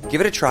month. Give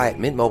it a try at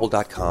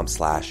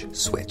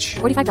mintmobile.com/switch.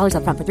 $45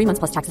 up front for 3 months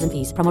plus taxes and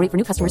fees. Promo rate for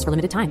new customers for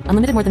limited time.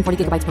 Unlimited more than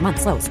 40 gigabytes per month.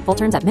 Slows full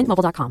terms at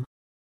mintmobile.com.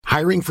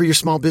 Hiring for your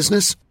small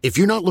business? If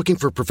you're not looking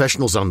for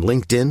professionals on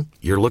LinkedIn,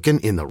 you're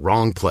looking in the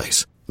wrong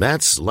place.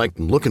 That's like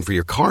looking for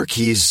your car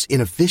keys in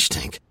a fish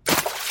tank.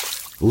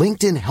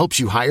 LinkedIn helps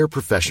you hire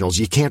professionals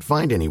you can't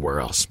find anywhere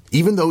else,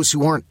 even those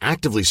who aren't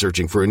actively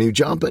searching for a new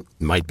job but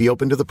might be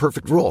open to the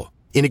perfect role.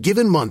 In a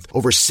given month,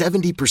 over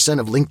 70%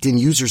 of LinkedIn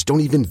users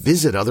don't even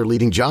visit other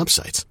leading job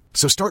sites.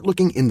 So start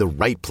looking in the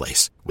right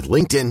place. With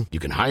LinkedIn, you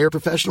can hire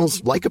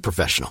professionals like a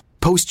professional.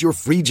 Post your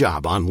free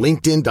job on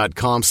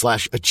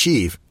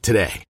linkedin.com/achieve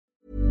today.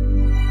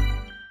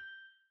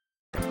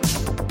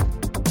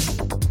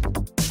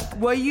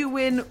 Were you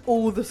in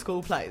all the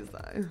school plays,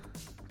 though?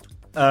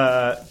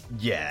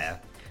 Yeah.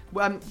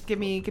 Give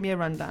me a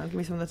rundown. Give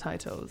me some of the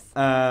titles.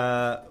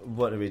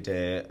 What did we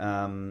do?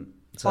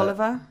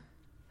 Oliver?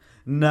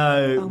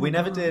 No, we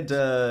never did.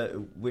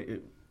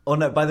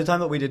 By the time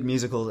that we did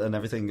musicals and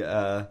everything,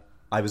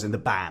 I was in the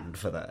band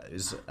for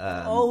those.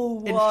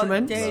 What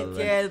instruments? did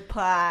you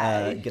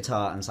play?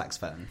 Guitar and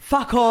saxophone.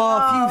 Fuck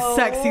off, you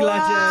sexy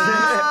legend.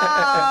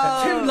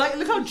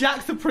 Look how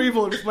Jack's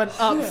approval just went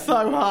up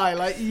so high.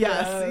 Like,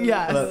 yes.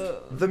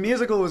 The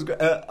musical was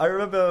great. I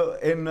remember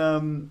in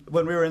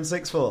when we were in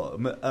sixth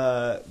form,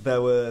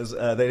 there was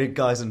they did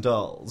Guys and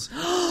Dolls.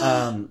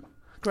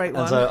 Great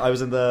one. And so I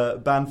was in the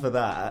band for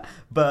that,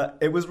 but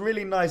it was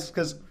really nice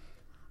because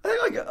I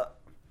think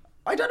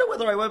I don't know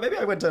whether maybe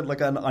I went to like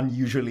an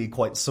unusually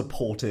quite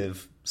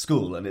supportive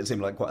school, and it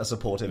seemed like quite a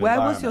supportive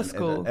environment. Where was your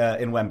school?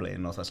 In Wembley,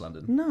 in North West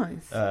London.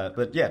 Nice.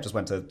 But yeah, just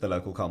went to the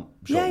local comp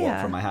short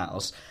walk from my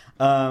house.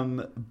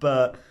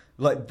 But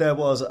like there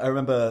was, I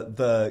remember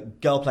the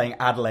girl playing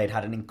Adelaide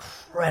had an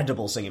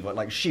incredible singing voice.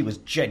 Like she was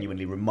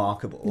genuinely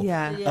remarkable.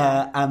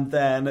 Yeah. And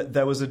then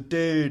there was a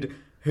dude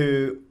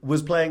who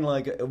was playing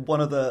like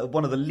one of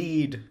the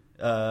lead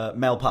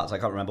male parts. I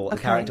can't remember what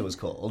the character was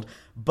called,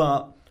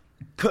 but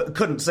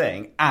couldn't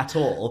sing at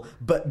all,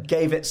 but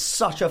gave it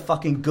such a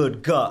fucking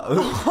good go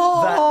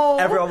that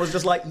everyone was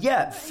just like,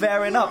 yeah,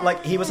 fair enough.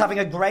 Like he was having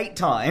a great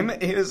time,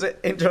 he was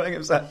enjoying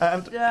himself,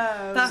 and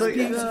that's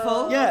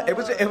beautiful. Yeah, it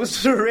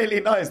was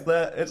really nice.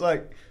 That it's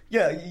like,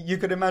 yeah, you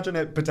could imagine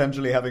it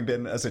potentially having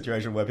been a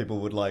situation where people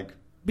would like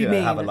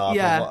have a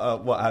laugh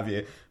or what have you.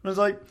 And I was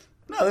like,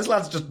 No, this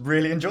lad's just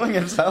really enjoying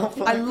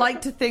himself. I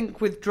like to think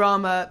with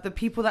drama, the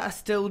people that are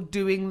still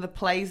doing the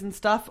plays and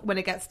stuff, when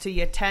it gets to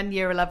year 10,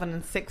 year 11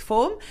 and sixth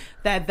form,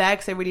 they're there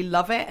because they really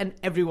love it and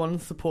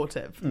everyone's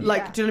supportive.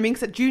 Like, do you know what I mean?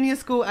 Because at junior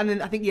school and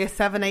then I think year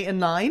 7, 8 and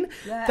 9,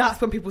 that's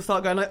when people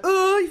start going like,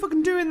 oh, you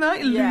fucking doing that,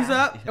 you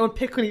loser. They would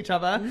pick on each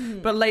other.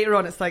 But later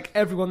on, it's like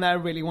everyone there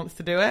really wants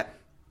to do it.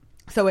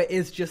 So it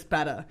is just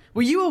better.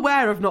 Were you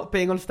aware of not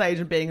being on stage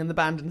and being in the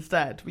band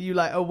instead? Were you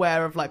like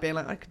aware of like being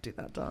like, I could do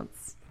that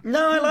dance?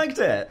 No, I liked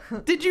it.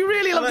 Did you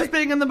really love just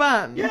being in the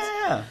band?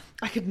 Yeah.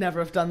 I could never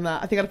have done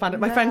that. I think I'd have found it.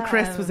 My friend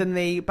Chris was in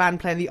the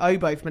band playing the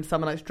oboe for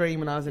Midsummer Night's Dream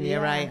when I was in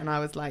year 8, and I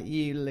was like,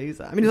 you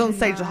loser. I mean, he was on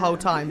stage the whole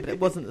time, but it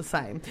wasn't the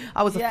same.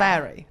 I was a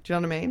fairy. Do you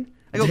know what I mean?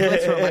 I got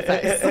glitter on my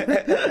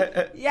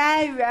face.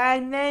 Yeah,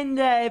 and then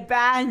the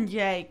band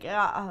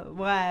got to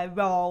wear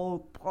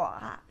all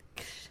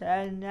blacks,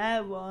 and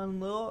no one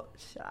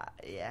looks at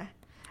you.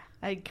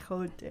 I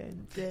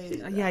couldn't do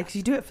that. Yeah, because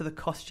you do it for the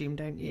costume,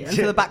 don't you? And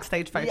for the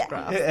backstage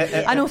photographs.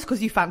 And also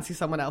because you fancy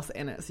someone else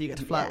in it, so you get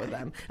to flirt with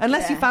them.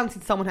 Unless you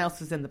fancied someone else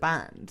who's in the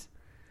band.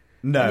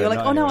 No. And you're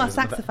like, oh no, our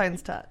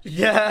saxophone's touched.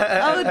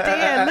 Yeah. Oh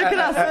dear, look at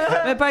us.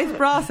 We're both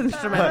brass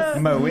instruments.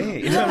 Moe.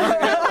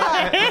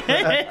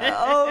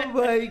 Oh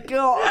my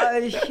God,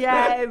 I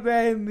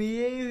share a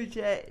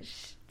music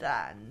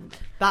stand.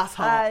 That's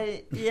hot.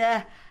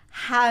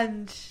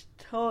 Hands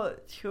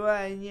touch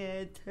when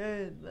you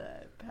turn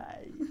the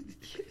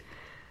page.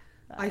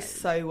 I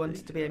so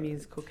wanted to be a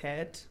musical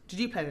kid. Did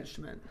you play an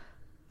instrument?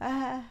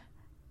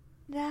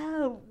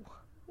 No.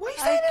 What are you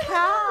saying? I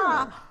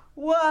can't.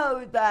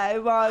 Well,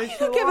 there was You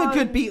could give a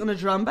good beat on a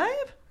drum, babe.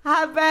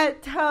 Have I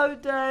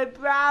told the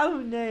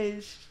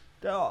brownies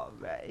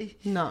story?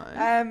 No.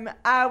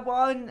 I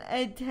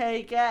wanted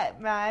to get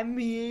my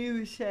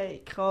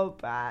musical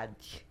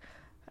badge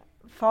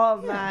for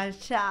my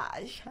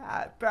church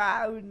at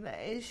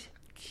Brownies.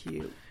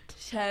 Cute.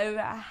 So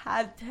I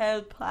had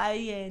to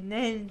play an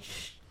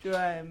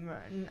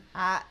instrument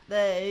at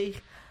the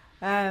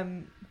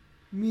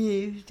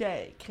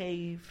music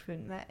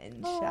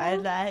evening.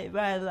 So they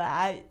were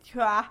like,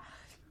 try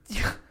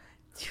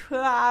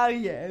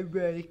a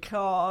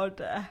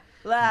recorder.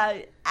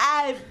 Like,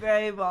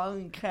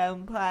 everyone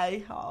can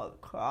play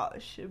Hot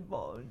Cross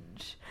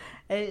Buns.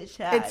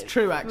 It's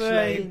true,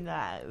 actually. 3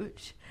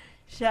 notes.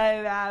 So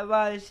I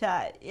was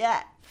like,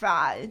 yeah,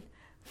 fine.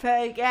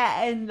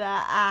 Forgetting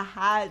that I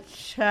had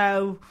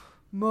so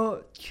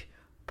much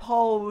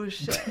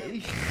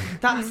palsy.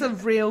 That's a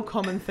real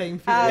common theme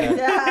for you.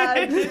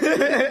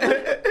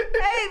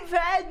 If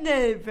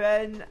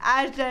anything,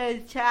 as a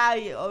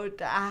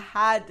child, I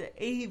had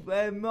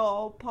even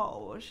more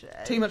palsy.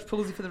 Too much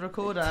palsy for the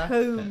recorder.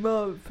 Too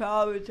much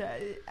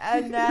palsy.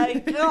 And I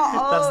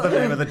got That's the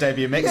name of the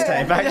debut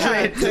mixtape,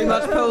 actually. Too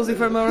much palsy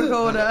for a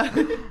recorder.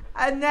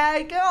 And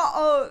I got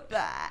up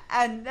there,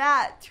 and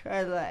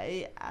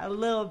naturally, a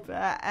little bit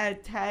of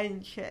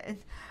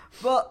attention.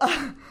 But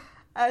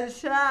I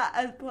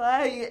started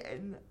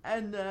playing,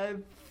 and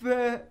the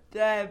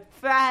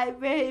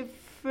very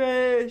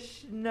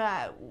first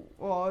note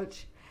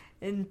was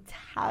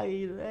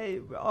entirely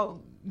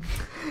wrong.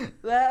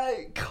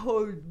 That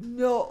could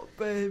not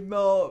be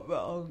more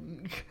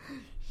wrong.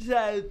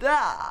 So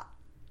that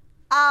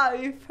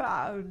I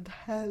found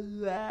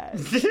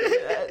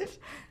hilarious.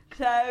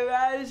 So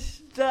I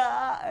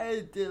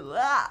started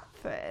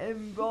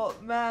laughing,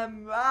 but my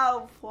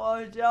mouth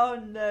was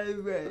on the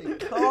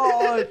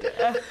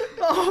recorder.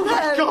 Oh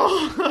my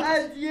God!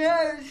 And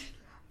yes,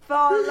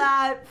 for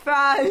like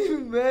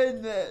 5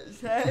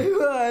 minutes, it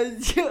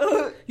was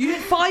just... You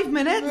did 5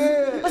 minutes?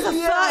 That's a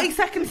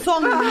 30-second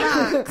song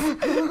max.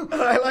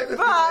 I like this.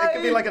 It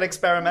could be like an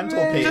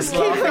experimental piece. Just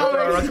keep going.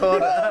 A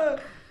recorder.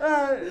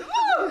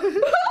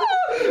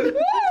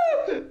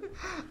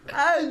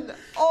 And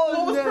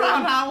what was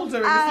Brown Owl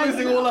doing? Just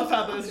losing all her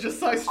feathers, just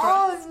so stressed.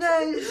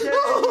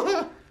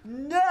 Honestly,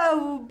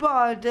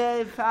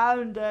 nobody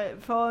found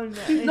it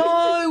funny.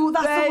 No,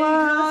 that's the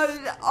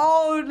worst. Because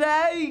all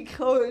they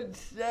could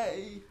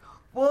see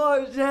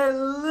was a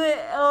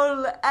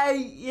little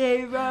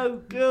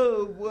 8-year-old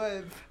girl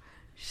with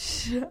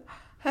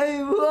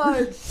who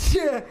was...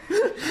 Just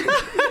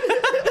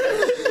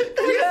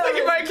make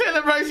it very clear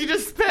that Rosie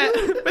just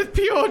spit with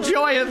pure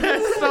joy at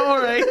this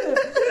story.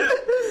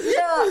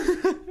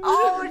 Yeah,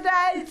 all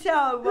they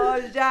saw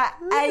was that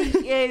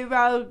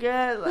 8-year-old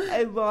girl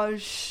who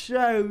was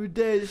so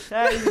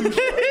disabled,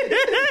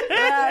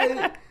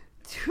 like,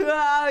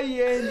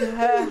 trying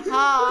her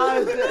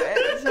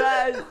hardest.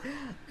 And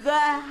the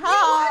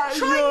heart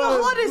Trying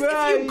your hardest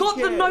if you got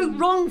the note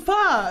wrong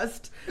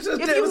first.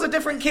 It was a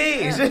different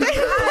key.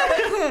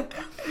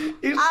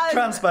 You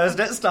transposed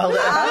it, styled it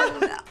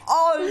out. And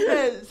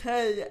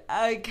honestly,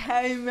 I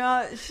came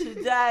out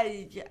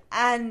stage,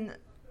 and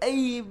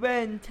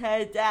even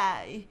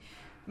today,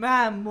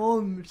 my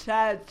mum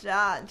said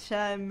that's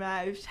the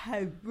most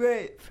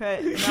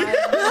horrific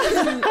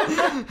moment.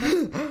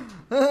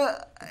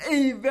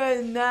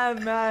 Even though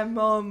my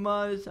mum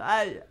was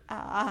like,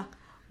 I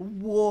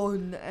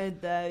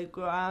wanted the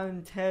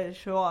ground to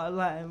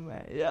swallow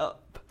me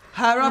up.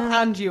 Her up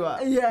and you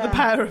up. Yeah. The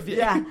pair of you.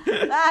 Yeah.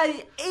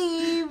 Like,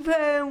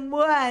 even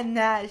when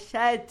I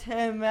said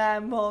to my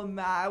mum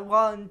I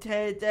want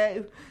to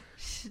do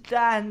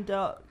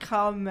stand-up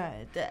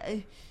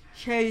comedy,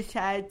 she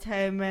said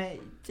to me,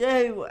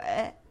 do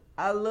it,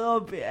 I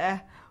love you,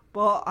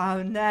 but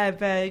I'll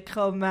never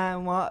come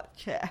and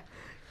watch it.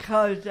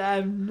 Because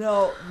I'm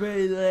not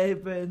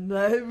reliving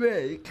the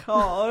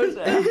recording.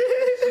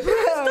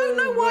 I don't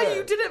know why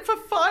you did it for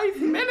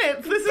 5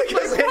 minutes. This is my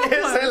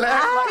problem.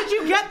 How did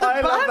you get the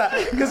I love button?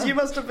 that. Because you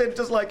must have been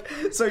just like,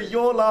 so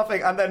you're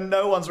laughing and then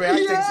no one's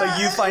reacting, so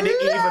you find it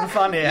even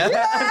funnier.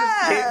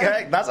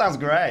 Yeah. That sounds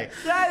great.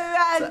 So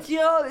I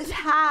just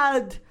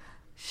had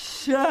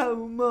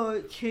so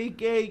much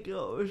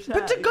giggles.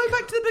 But to go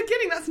back to the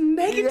beginning, that's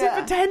negative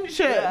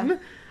attention. Yeah.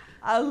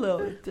 I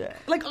loved it.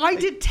 Like, I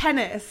did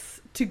tennis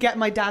to get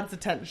my dad's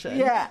attention.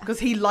 Yeah. Because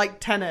he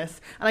liked tennis.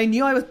 And I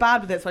knew I was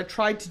bad with it, so I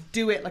tried to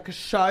do it like a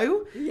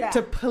show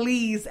to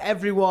please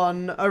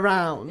everyone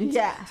around.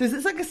 Yeah. So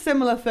it's like a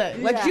similar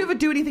thing. Like, did you ever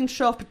do anything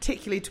show off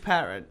particularly to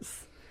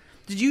parents?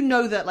 Did you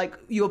know that, like,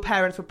 your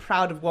parents were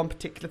proud of one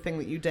particular thing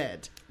that you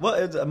did?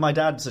 Well, my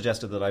dad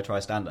suggested that I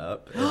try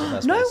stand-up.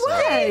 No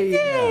way!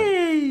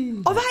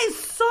 Yeah. Oh, that is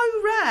so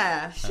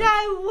rare. So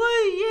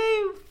were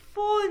you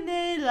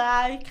funny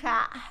like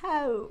at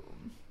home?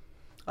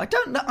 I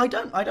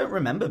don't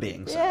remember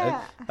being so.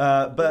 Yeah.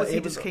 But Was he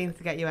it was just keen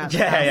to get you out?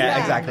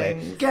 Yeah, exactly.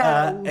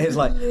 He was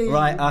like, Go.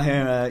 right, I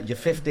hear you're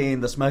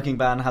 15, the smoking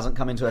ban hasn't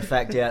come into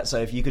effect yet, so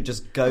if you could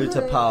just go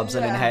to pubs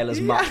and inhale as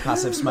much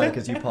passive smoke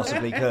as you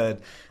possibly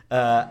could,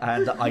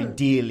 and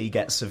ideally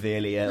get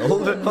severely ill.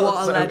 What a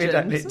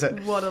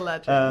legend. What a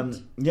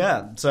legend.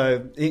 Yeah,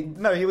 so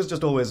he was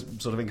just always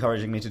sort of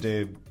encouraging me to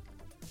do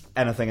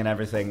anything and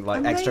everything,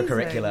 like Amazing.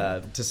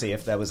 extracurricular, to see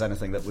if there was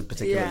anything that would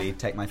particularly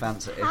take my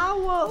fancy. How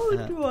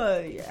old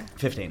were you?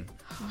 15.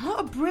 What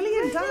a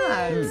brilliant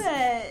dad.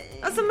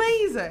 Really? That's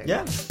amazing.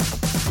 Yeah.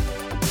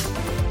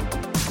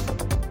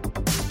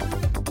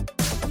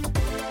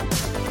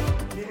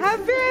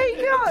 Have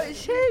you got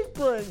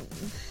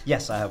siblings?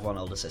 Yes, I have one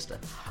older sister.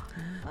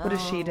 What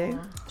does she do?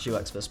 She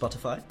works for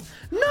Spotify.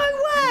 No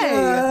way!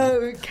 Oh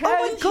my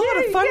God,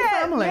 a fun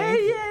family.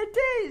 Me a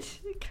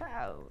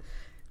discount?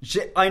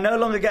 I no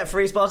longer get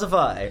free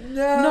Spotify.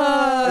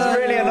 No. It's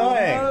really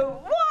annoying.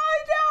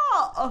 Why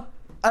not?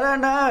 I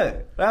don't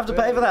know. I have to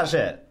pay for that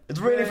shit. It's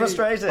really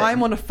frustrating.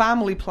 I'm on a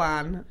family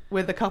plan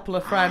with a couple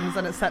of friends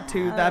and it's set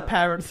to their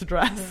parents'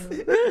 address.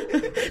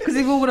 Because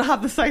they've all got to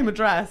have the same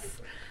address.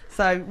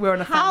 So we're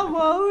on a family.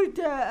 How old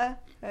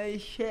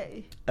is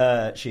she?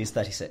 She's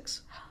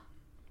 36.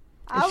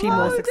 Is she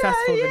more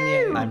successful than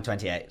you? I'm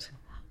 28.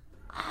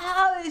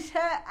 Oh, it's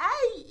her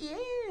 8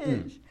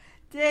 years.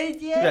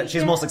 Did you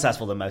She's more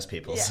successful than most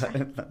people. Yeah. So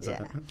that's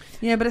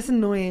Yeah, but it's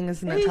annoying,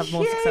 isn't it, to have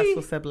more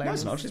successful siblings? No,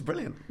 it's not. She's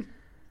brilliant.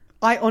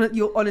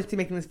 You're honestly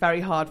making this very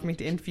hard for me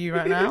to interview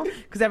right now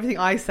because everything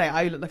I say,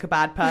 I look like a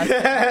bad person,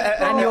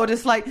 and you're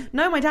just like,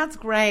 no, my dad's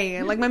great.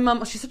 And like my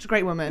mum, she's such a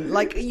great woman.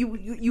 Like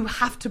you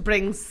have to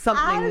bring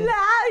something.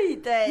 I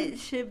like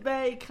this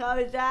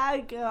because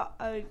I got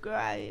a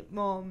great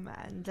mum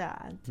and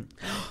dad and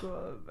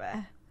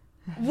brother.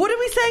 What are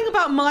we saying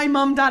about my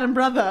mum, dad, and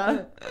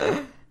brother?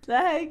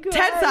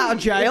 Ted's out of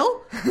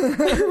jail,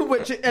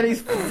 and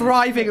he's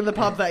thriving in the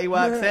pub that he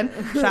works in.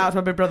 Shout out to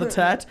my big brother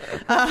Ted.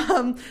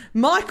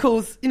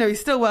 Michael's, he's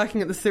still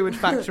working at the sewage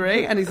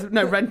factory, and he's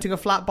renting a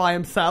flat by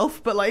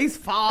himself. But like, he's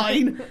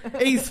fine.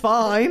 He's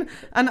fine.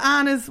 And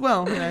Anne is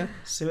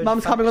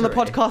Mum's coming on the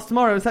podcast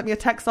tomorrow and sent me a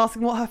text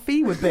asking what her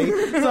fee would be.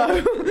 So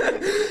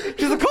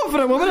she's a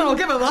confident woman, and I'll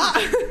give her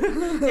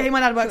that. Yeah, my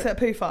dad works at a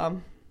poo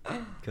farm.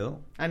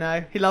 Cool. I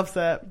know, he loves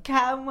it.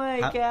 Can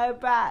we go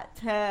back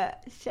to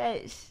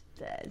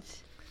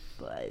sisters,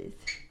 please?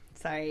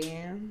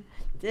 Sorry.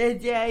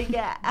 Did you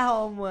get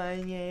on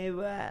when you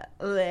were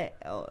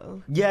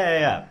little?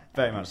 Yeah,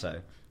 very much so.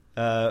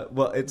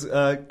 Well, it's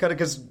kind of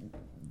because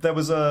there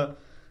was a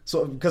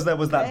sort of because there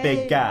was that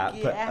big gap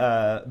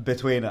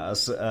between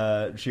us.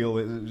 She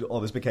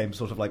always became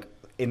sort of like,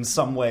 in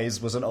some ways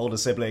was an older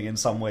sibling, in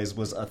some ways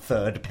was a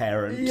third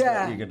parent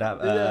that you could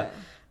have.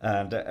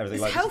 And everything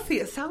it's like healthy.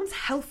 It sounds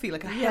healthy,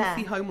 like a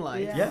healthy home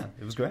life. Yeah,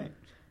 it was great.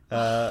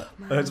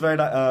 It's very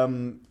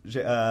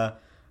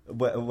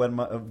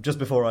just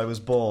before I was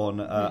born,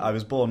 I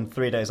was born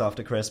 3 days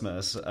after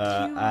Christmas,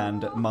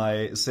 and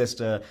my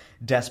sister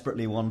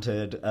desperately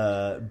wanted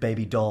a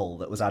baby doll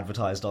that was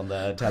advertised on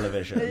the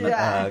television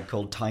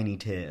called Tiny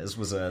Tears.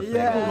 Was a thing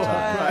at the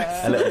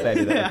time. A little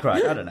baby that would cry.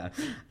 I don't know.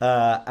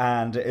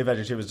 And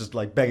eventually she was just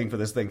like begging for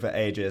this thing for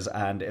ages,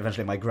 and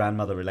eventually my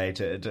grandmother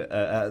relented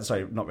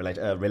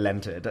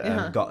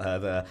and got her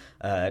the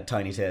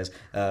Tiny Tears,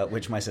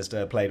 which my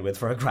sister played with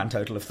for a grand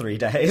total of 3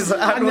 days,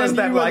 and was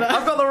then like,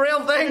 I've got the real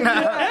thing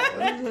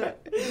now.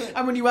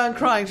 And when you weren't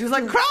crying, she was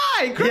like, cry!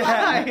 I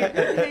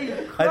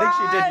think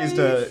she did used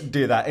to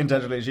do that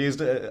intentionally. She used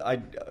to,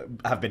 I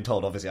have been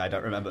told, obviously I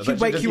don't remember, but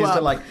she just used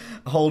to like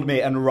hold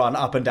me and run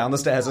up and down the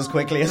stairs as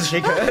quickly as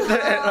she could.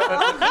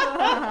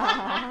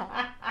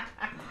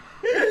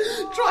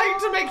 Trying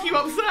to make you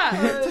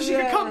upset so she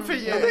can comfort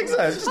you. I think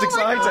so. It's just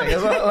exciting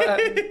as well.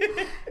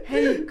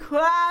 He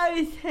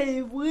cries,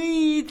 he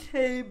weeds,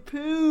 he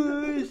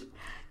poos.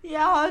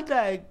 You're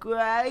the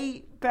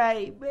great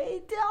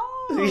baby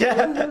doll.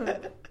 Yeah.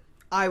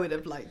 I would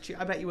have liked you.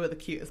 I bet you were the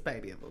cutest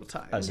baby of all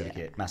time. I was really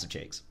cute. Massive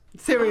cheeks.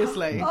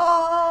 Seriously.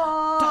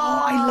 Oh,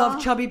 I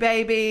love chubby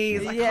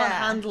babies. I can't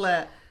handle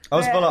it. I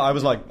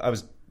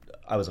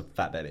was a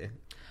fat baby.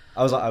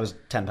 I was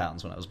 10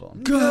 pounds when I was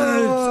born. Good.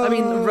 I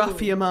mean, rough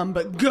for your mum,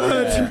 but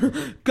good.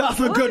 Yeah. Got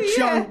a good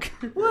chunk.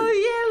 Were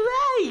you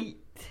late?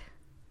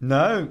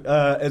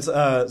 No, it's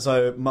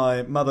so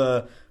my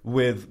mother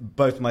with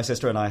both my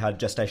sister and I had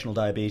gestational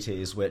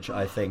diabetes, which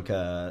I think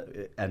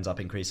ends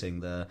up increasing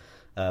the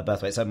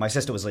birth weight. So my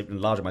sister was even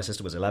larger. My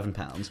sister was 11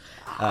 pounds,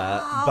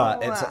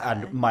 but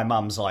and my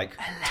mum's like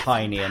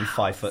tiny and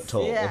 5 foot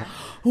tall. Yeah.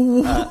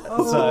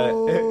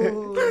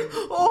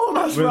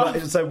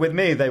 So with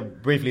me, they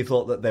briefly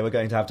thought that they were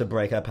going to have to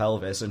break her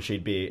pelvis and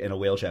she'd be in a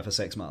wheelchair for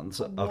 6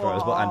 months after I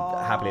was born.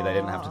 And happily, they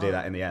didn't have to do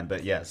that in the end.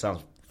 But yeah, it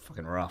sounds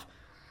fucking rough.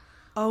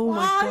 Oh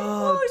my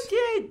God. What would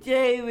you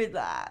do with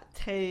that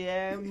to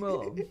your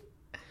mum?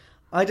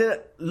 I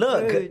did.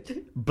 Look,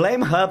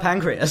 blame her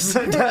pancreas.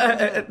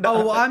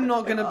 Oh, I'm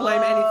not going to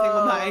blame anything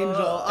on that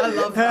angel. I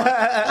love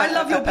her. I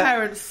love your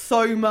parents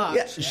so much.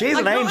 Yeah, she's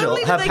an angel.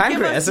 Her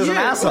pancreas is an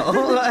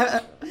asshole.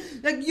 Like,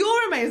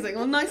 you're amazing.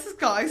 The nicest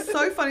guy.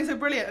 So funny, so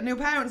brilliant. And your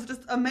parents are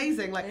just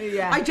amazing. Like,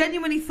 I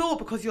genuinely thought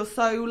because you're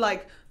so,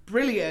 like,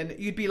 brilliant,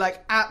 you'd be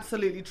like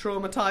absolutely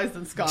traumatized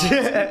and scarred.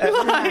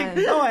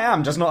 No, I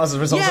am, just not as a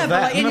result of that.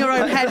 But like in your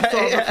own head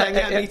sort of thing.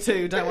 Yeah, me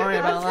too. Don't worry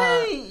about that.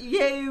 I think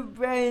you've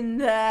been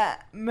the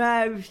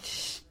most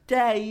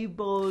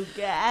stable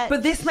guest.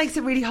 But this makes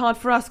it really hard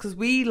for us because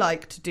we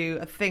like to do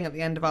a thing at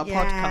the end of our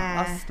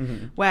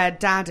podcast where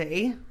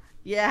Daddy.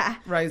 Yeah.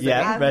 Rosie.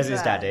 Yeah,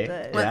 Rosie's daddy.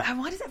 Well,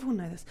 why does everyone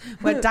know this?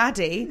 Where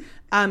Daddy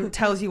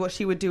tells you what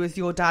she would do as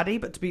your daddy,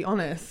 but to be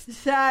honest.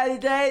 So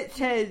this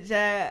is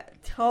a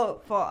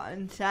top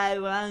one,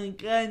 so I'm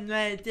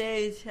gonna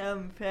do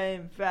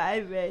something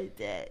very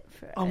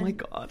different. Oh my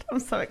God, I'm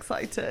so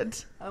excited.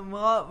 And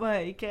what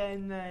we're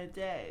gonna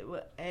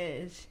do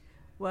is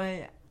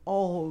we're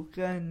all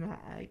gonna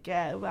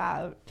go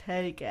out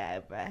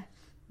together.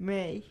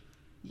 Me,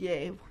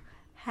 you,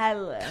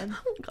 Helen.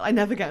 I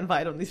never get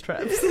invited on these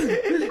trips.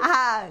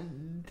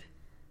 And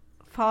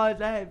for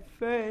the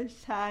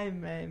first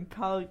time in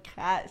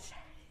podcast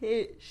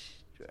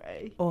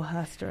history, or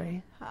her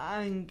story,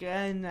 I'm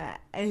gonna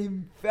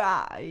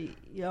invite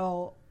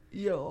your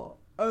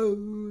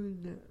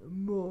own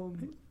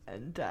mum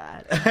and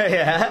dad.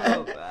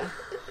 Yeah.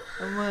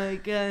 And we're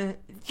going,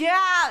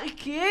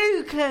 Jack,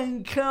 you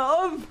can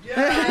come. Yay!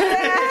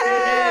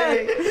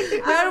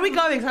 Where are we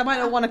going? Because I might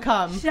not want to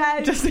come. So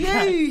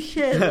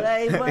usually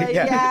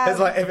it's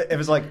like if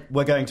it's like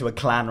we're going to a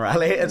clan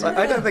rally. It's like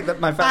I don't think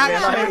that my family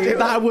and I do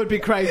that would be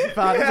crazy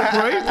fun.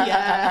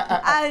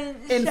 Yeah. And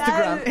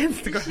Instagram.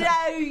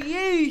 So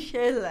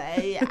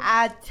usually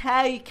I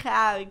take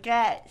our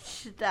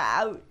guests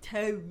out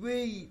to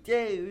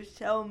redo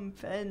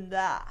something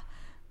that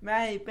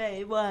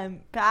maybe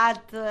went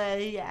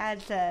badly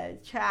as a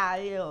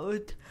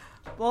child,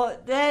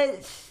 but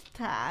this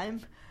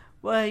time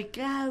we're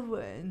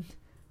going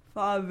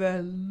for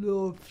a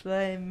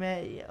lovely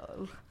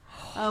meal.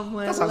 And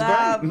we'll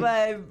have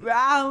a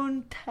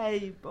round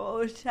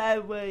table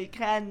so we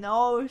can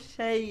all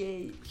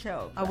see each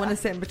other. I want to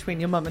sit in between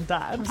your mum and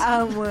dad.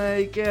 And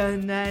we're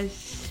gonna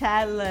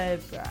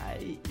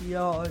celebrate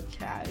your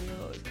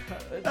childhood.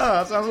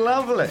 Oh, that sounds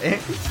lovely.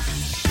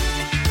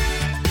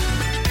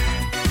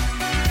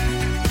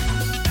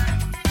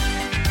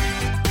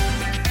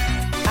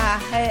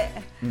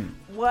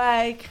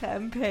 Where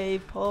can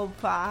people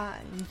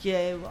find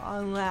you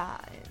online?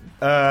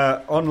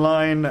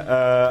 Online,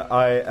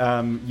 I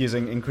am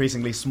using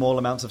increasingly small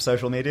amounts of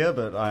social media,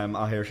 but I am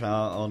Ahir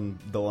Shah on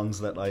the ones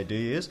that I do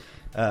use.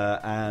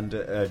 And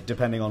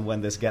depending on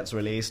when this gets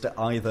released,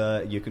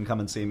 either you can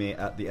come and see me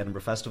at the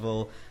Edinburgh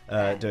Festival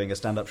doing a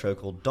stand-up show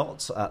called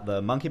Dots at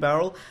the Monkey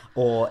Barrel,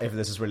 or if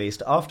this is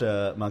released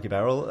after Monkey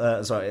Barrel,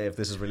 if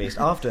this is released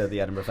after the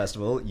Edinburgh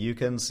Festival, you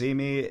can see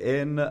me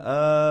in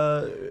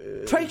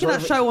taking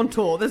that show on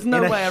tour. There's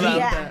no way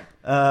around it.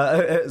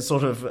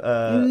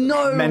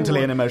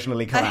 Mentally and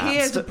emotionally collapsed.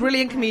 Ahir's a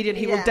brilliant comedian.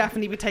 He will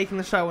definitely be taking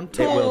the show on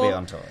tour. It will be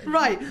on tour.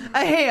 Right,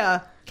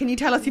 Ahir, can you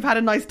tell us you've had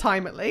a nice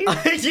time at least?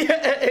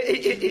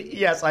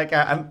 Yes, I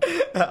can.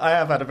 I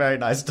have had a very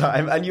nice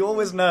time. And you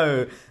always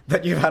know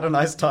that you've had a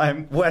nice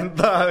time when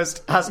the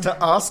host has to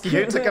ask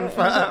you to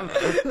confirm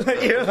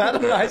that you've had a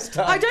nice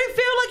time. I don't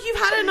feel like you've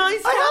had a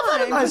nice time. I have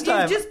had a nice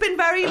time. You've just been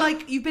very,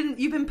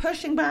 you've been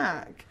pushing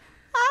back.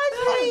 I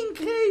think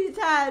he's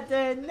had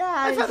a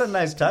nice I've had a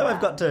nice time. I've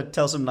got to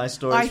tell some nice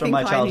stories from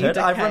my childhood.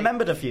 I've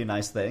remembered a few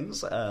nice things.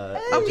 But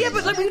we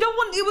don't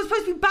want. It was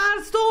supposed to be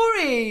bad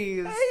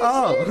stories.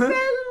 It's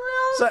been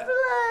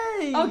lovely.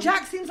 fine. Oh,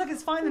 Jack seems like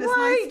it's fine and it's We're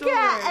nice stories.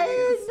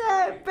 getting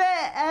a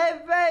bit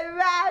of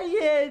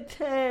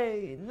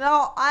variety.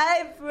 Not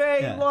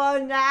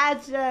everyone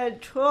has a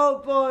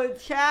troubled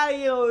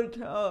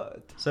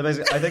childhood. So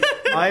basically, I think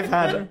I've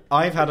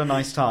had a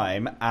nice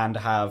time and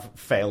have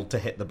failed to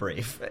hit the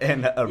brief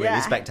in a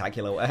really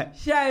spectacular way.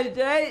 So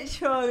this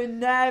will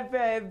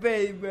never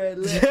be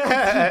released.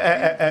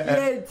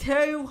 You're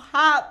too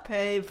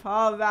happy for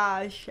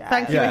our show.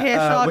 Thank you,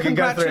 Hearshaw. We can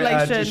go through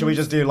Congratulations. should we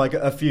just do like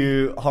a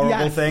few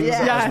horrible things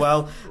as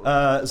well?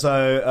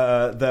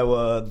 So there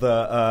were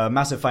the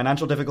massive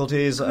financial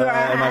difficulties in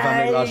my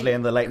family, largely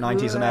in the late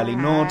 90s and early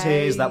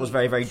noughties. That was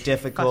very, very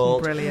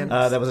difficult. Brilliant.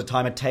 There was a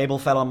time a table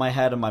fell on my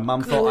head and my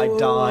mum thought I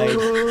died.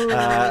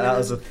 That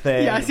was a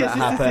thing that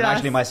happened. Yes.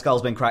 Actually, my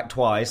skull's been cracked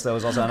twice. There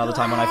was also another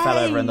time when I fell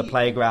over in the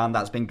playground.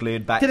 That's been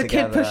glued back together. Did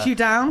a kid push you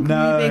down?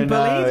 No, you being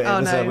bullied?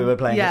 no. We were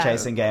playing a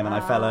chasing game and I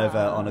fell over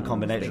on a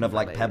combination of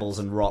like pebbles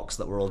and rocks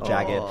that were all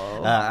jagged,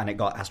 and it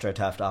got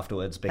astroturfed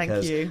afterwards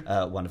because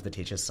one of the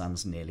teacher's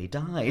sons nearly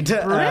died.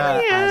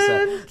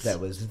 Brilliant. So there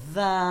was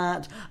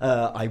that.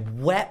 I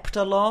wept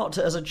a lot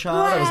as a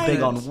child. I was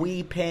big on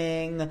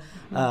weeping,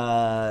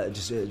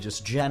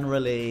 just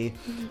generally.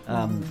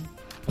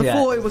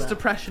 Before it was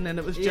depression and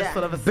it was just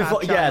sort of a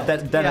sad child.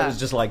 Then it was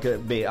just like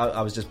me.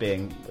 I was just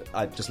being.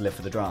 I just lived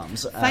for the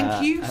drums.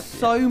 Thank you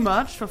so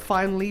much for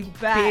finally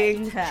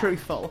being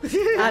truthful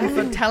and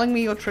for telling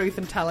me your truth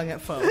and telling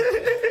it full.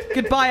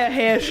 Goodbye,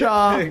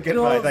 Hearshaw.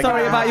 Goodbye.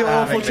 Sorry about your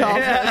awful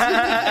childhood.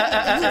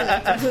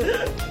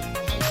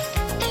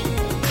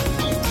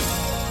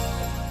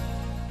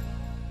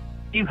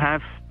 You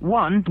have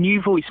one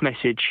new voice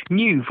message.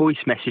 New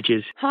voice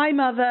messages. Hi,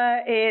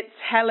 Mother. It's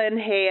Helen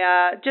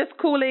here. Just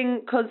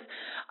calling because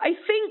I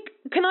think,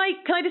 can I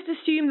just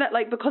assume that,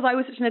 like, because I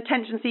was such an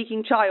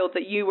attention-seeking child,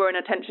 that you were an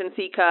attention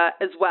seeker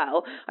as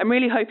well? I'm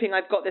really hoping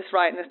I've got this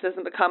right and this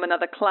doesn't become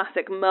another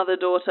classic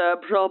mother-daughter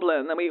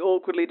problem that we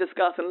awkwardly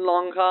discuss in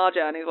long car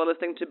journeys while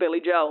listening to Billy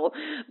Joel.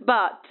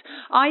 But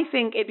I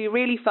think it'd be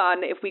really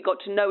fun if we got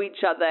to know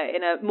each other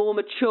in a more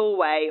mature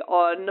way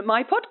on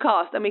my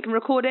podcast, and we can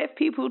record it for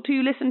people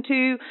to listen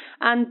to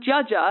and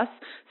judge us.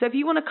 So if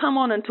you want to come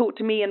on and talk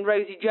to me and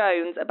Rosie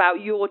Jones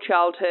about your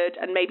childhood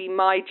and maybe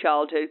my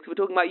childhood, because we're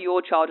talking about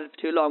your childhood for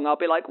too long, I'll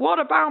be like, what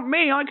about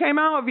me? I came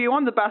out of you.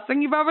 I'm the best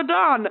thing you've ever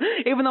done.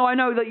 Even though I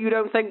know that you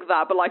don't think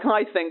that, but like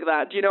I think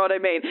that. Do you know what I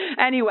mean?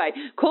 Anyway,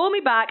 call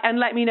me back and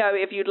let me know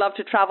if you'd love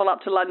to travel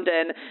up to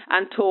London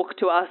and talk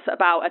to us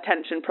about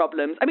attention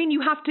problems. I mean,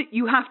 you have to,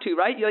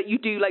 right? You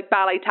do like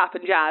ballet, tap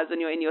and jazz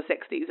and you're in your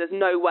 60s. There's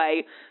no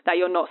way that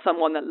you're not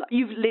someone that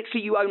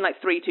you own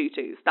like 3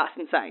 tutus. That's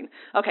insane.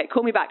 Okay,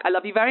 call me back. I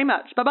love you very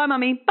much. Bye-bye,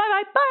 Mummy.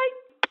 Bye-bye. Bye.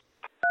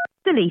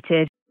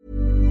 Deleted.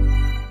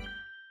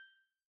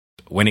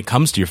 When it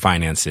comes to your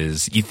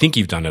finances, you think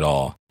you've done it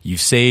all.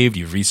 You've saved,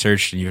 you've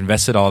researched, and you've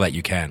invested all that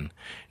you can.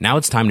 Now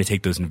it's time to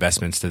take those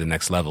investments to the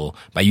next level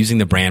by using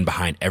the brand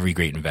behind every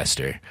great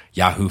investor,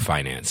 Yahoo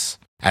Finance.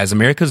 As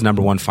America's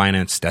 #1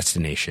 finance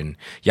destination,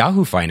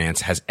 Yahoo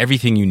Finance has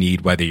everything you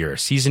need, whether you're a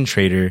seasoned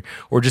trader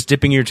or just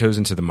dipping your toes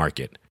into the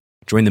market.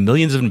 Join the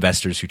millions of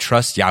investors who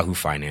trust Yahoo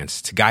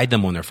Finance to guide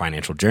them on their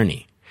financial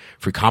journey.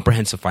 For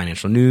comprehensive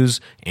financial news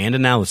and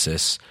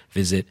analysis,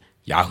 visit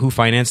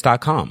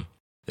yahoofinance.com.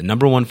 The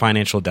 #1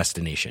 financial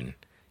destination,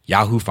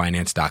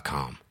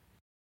 yahoofinance.com.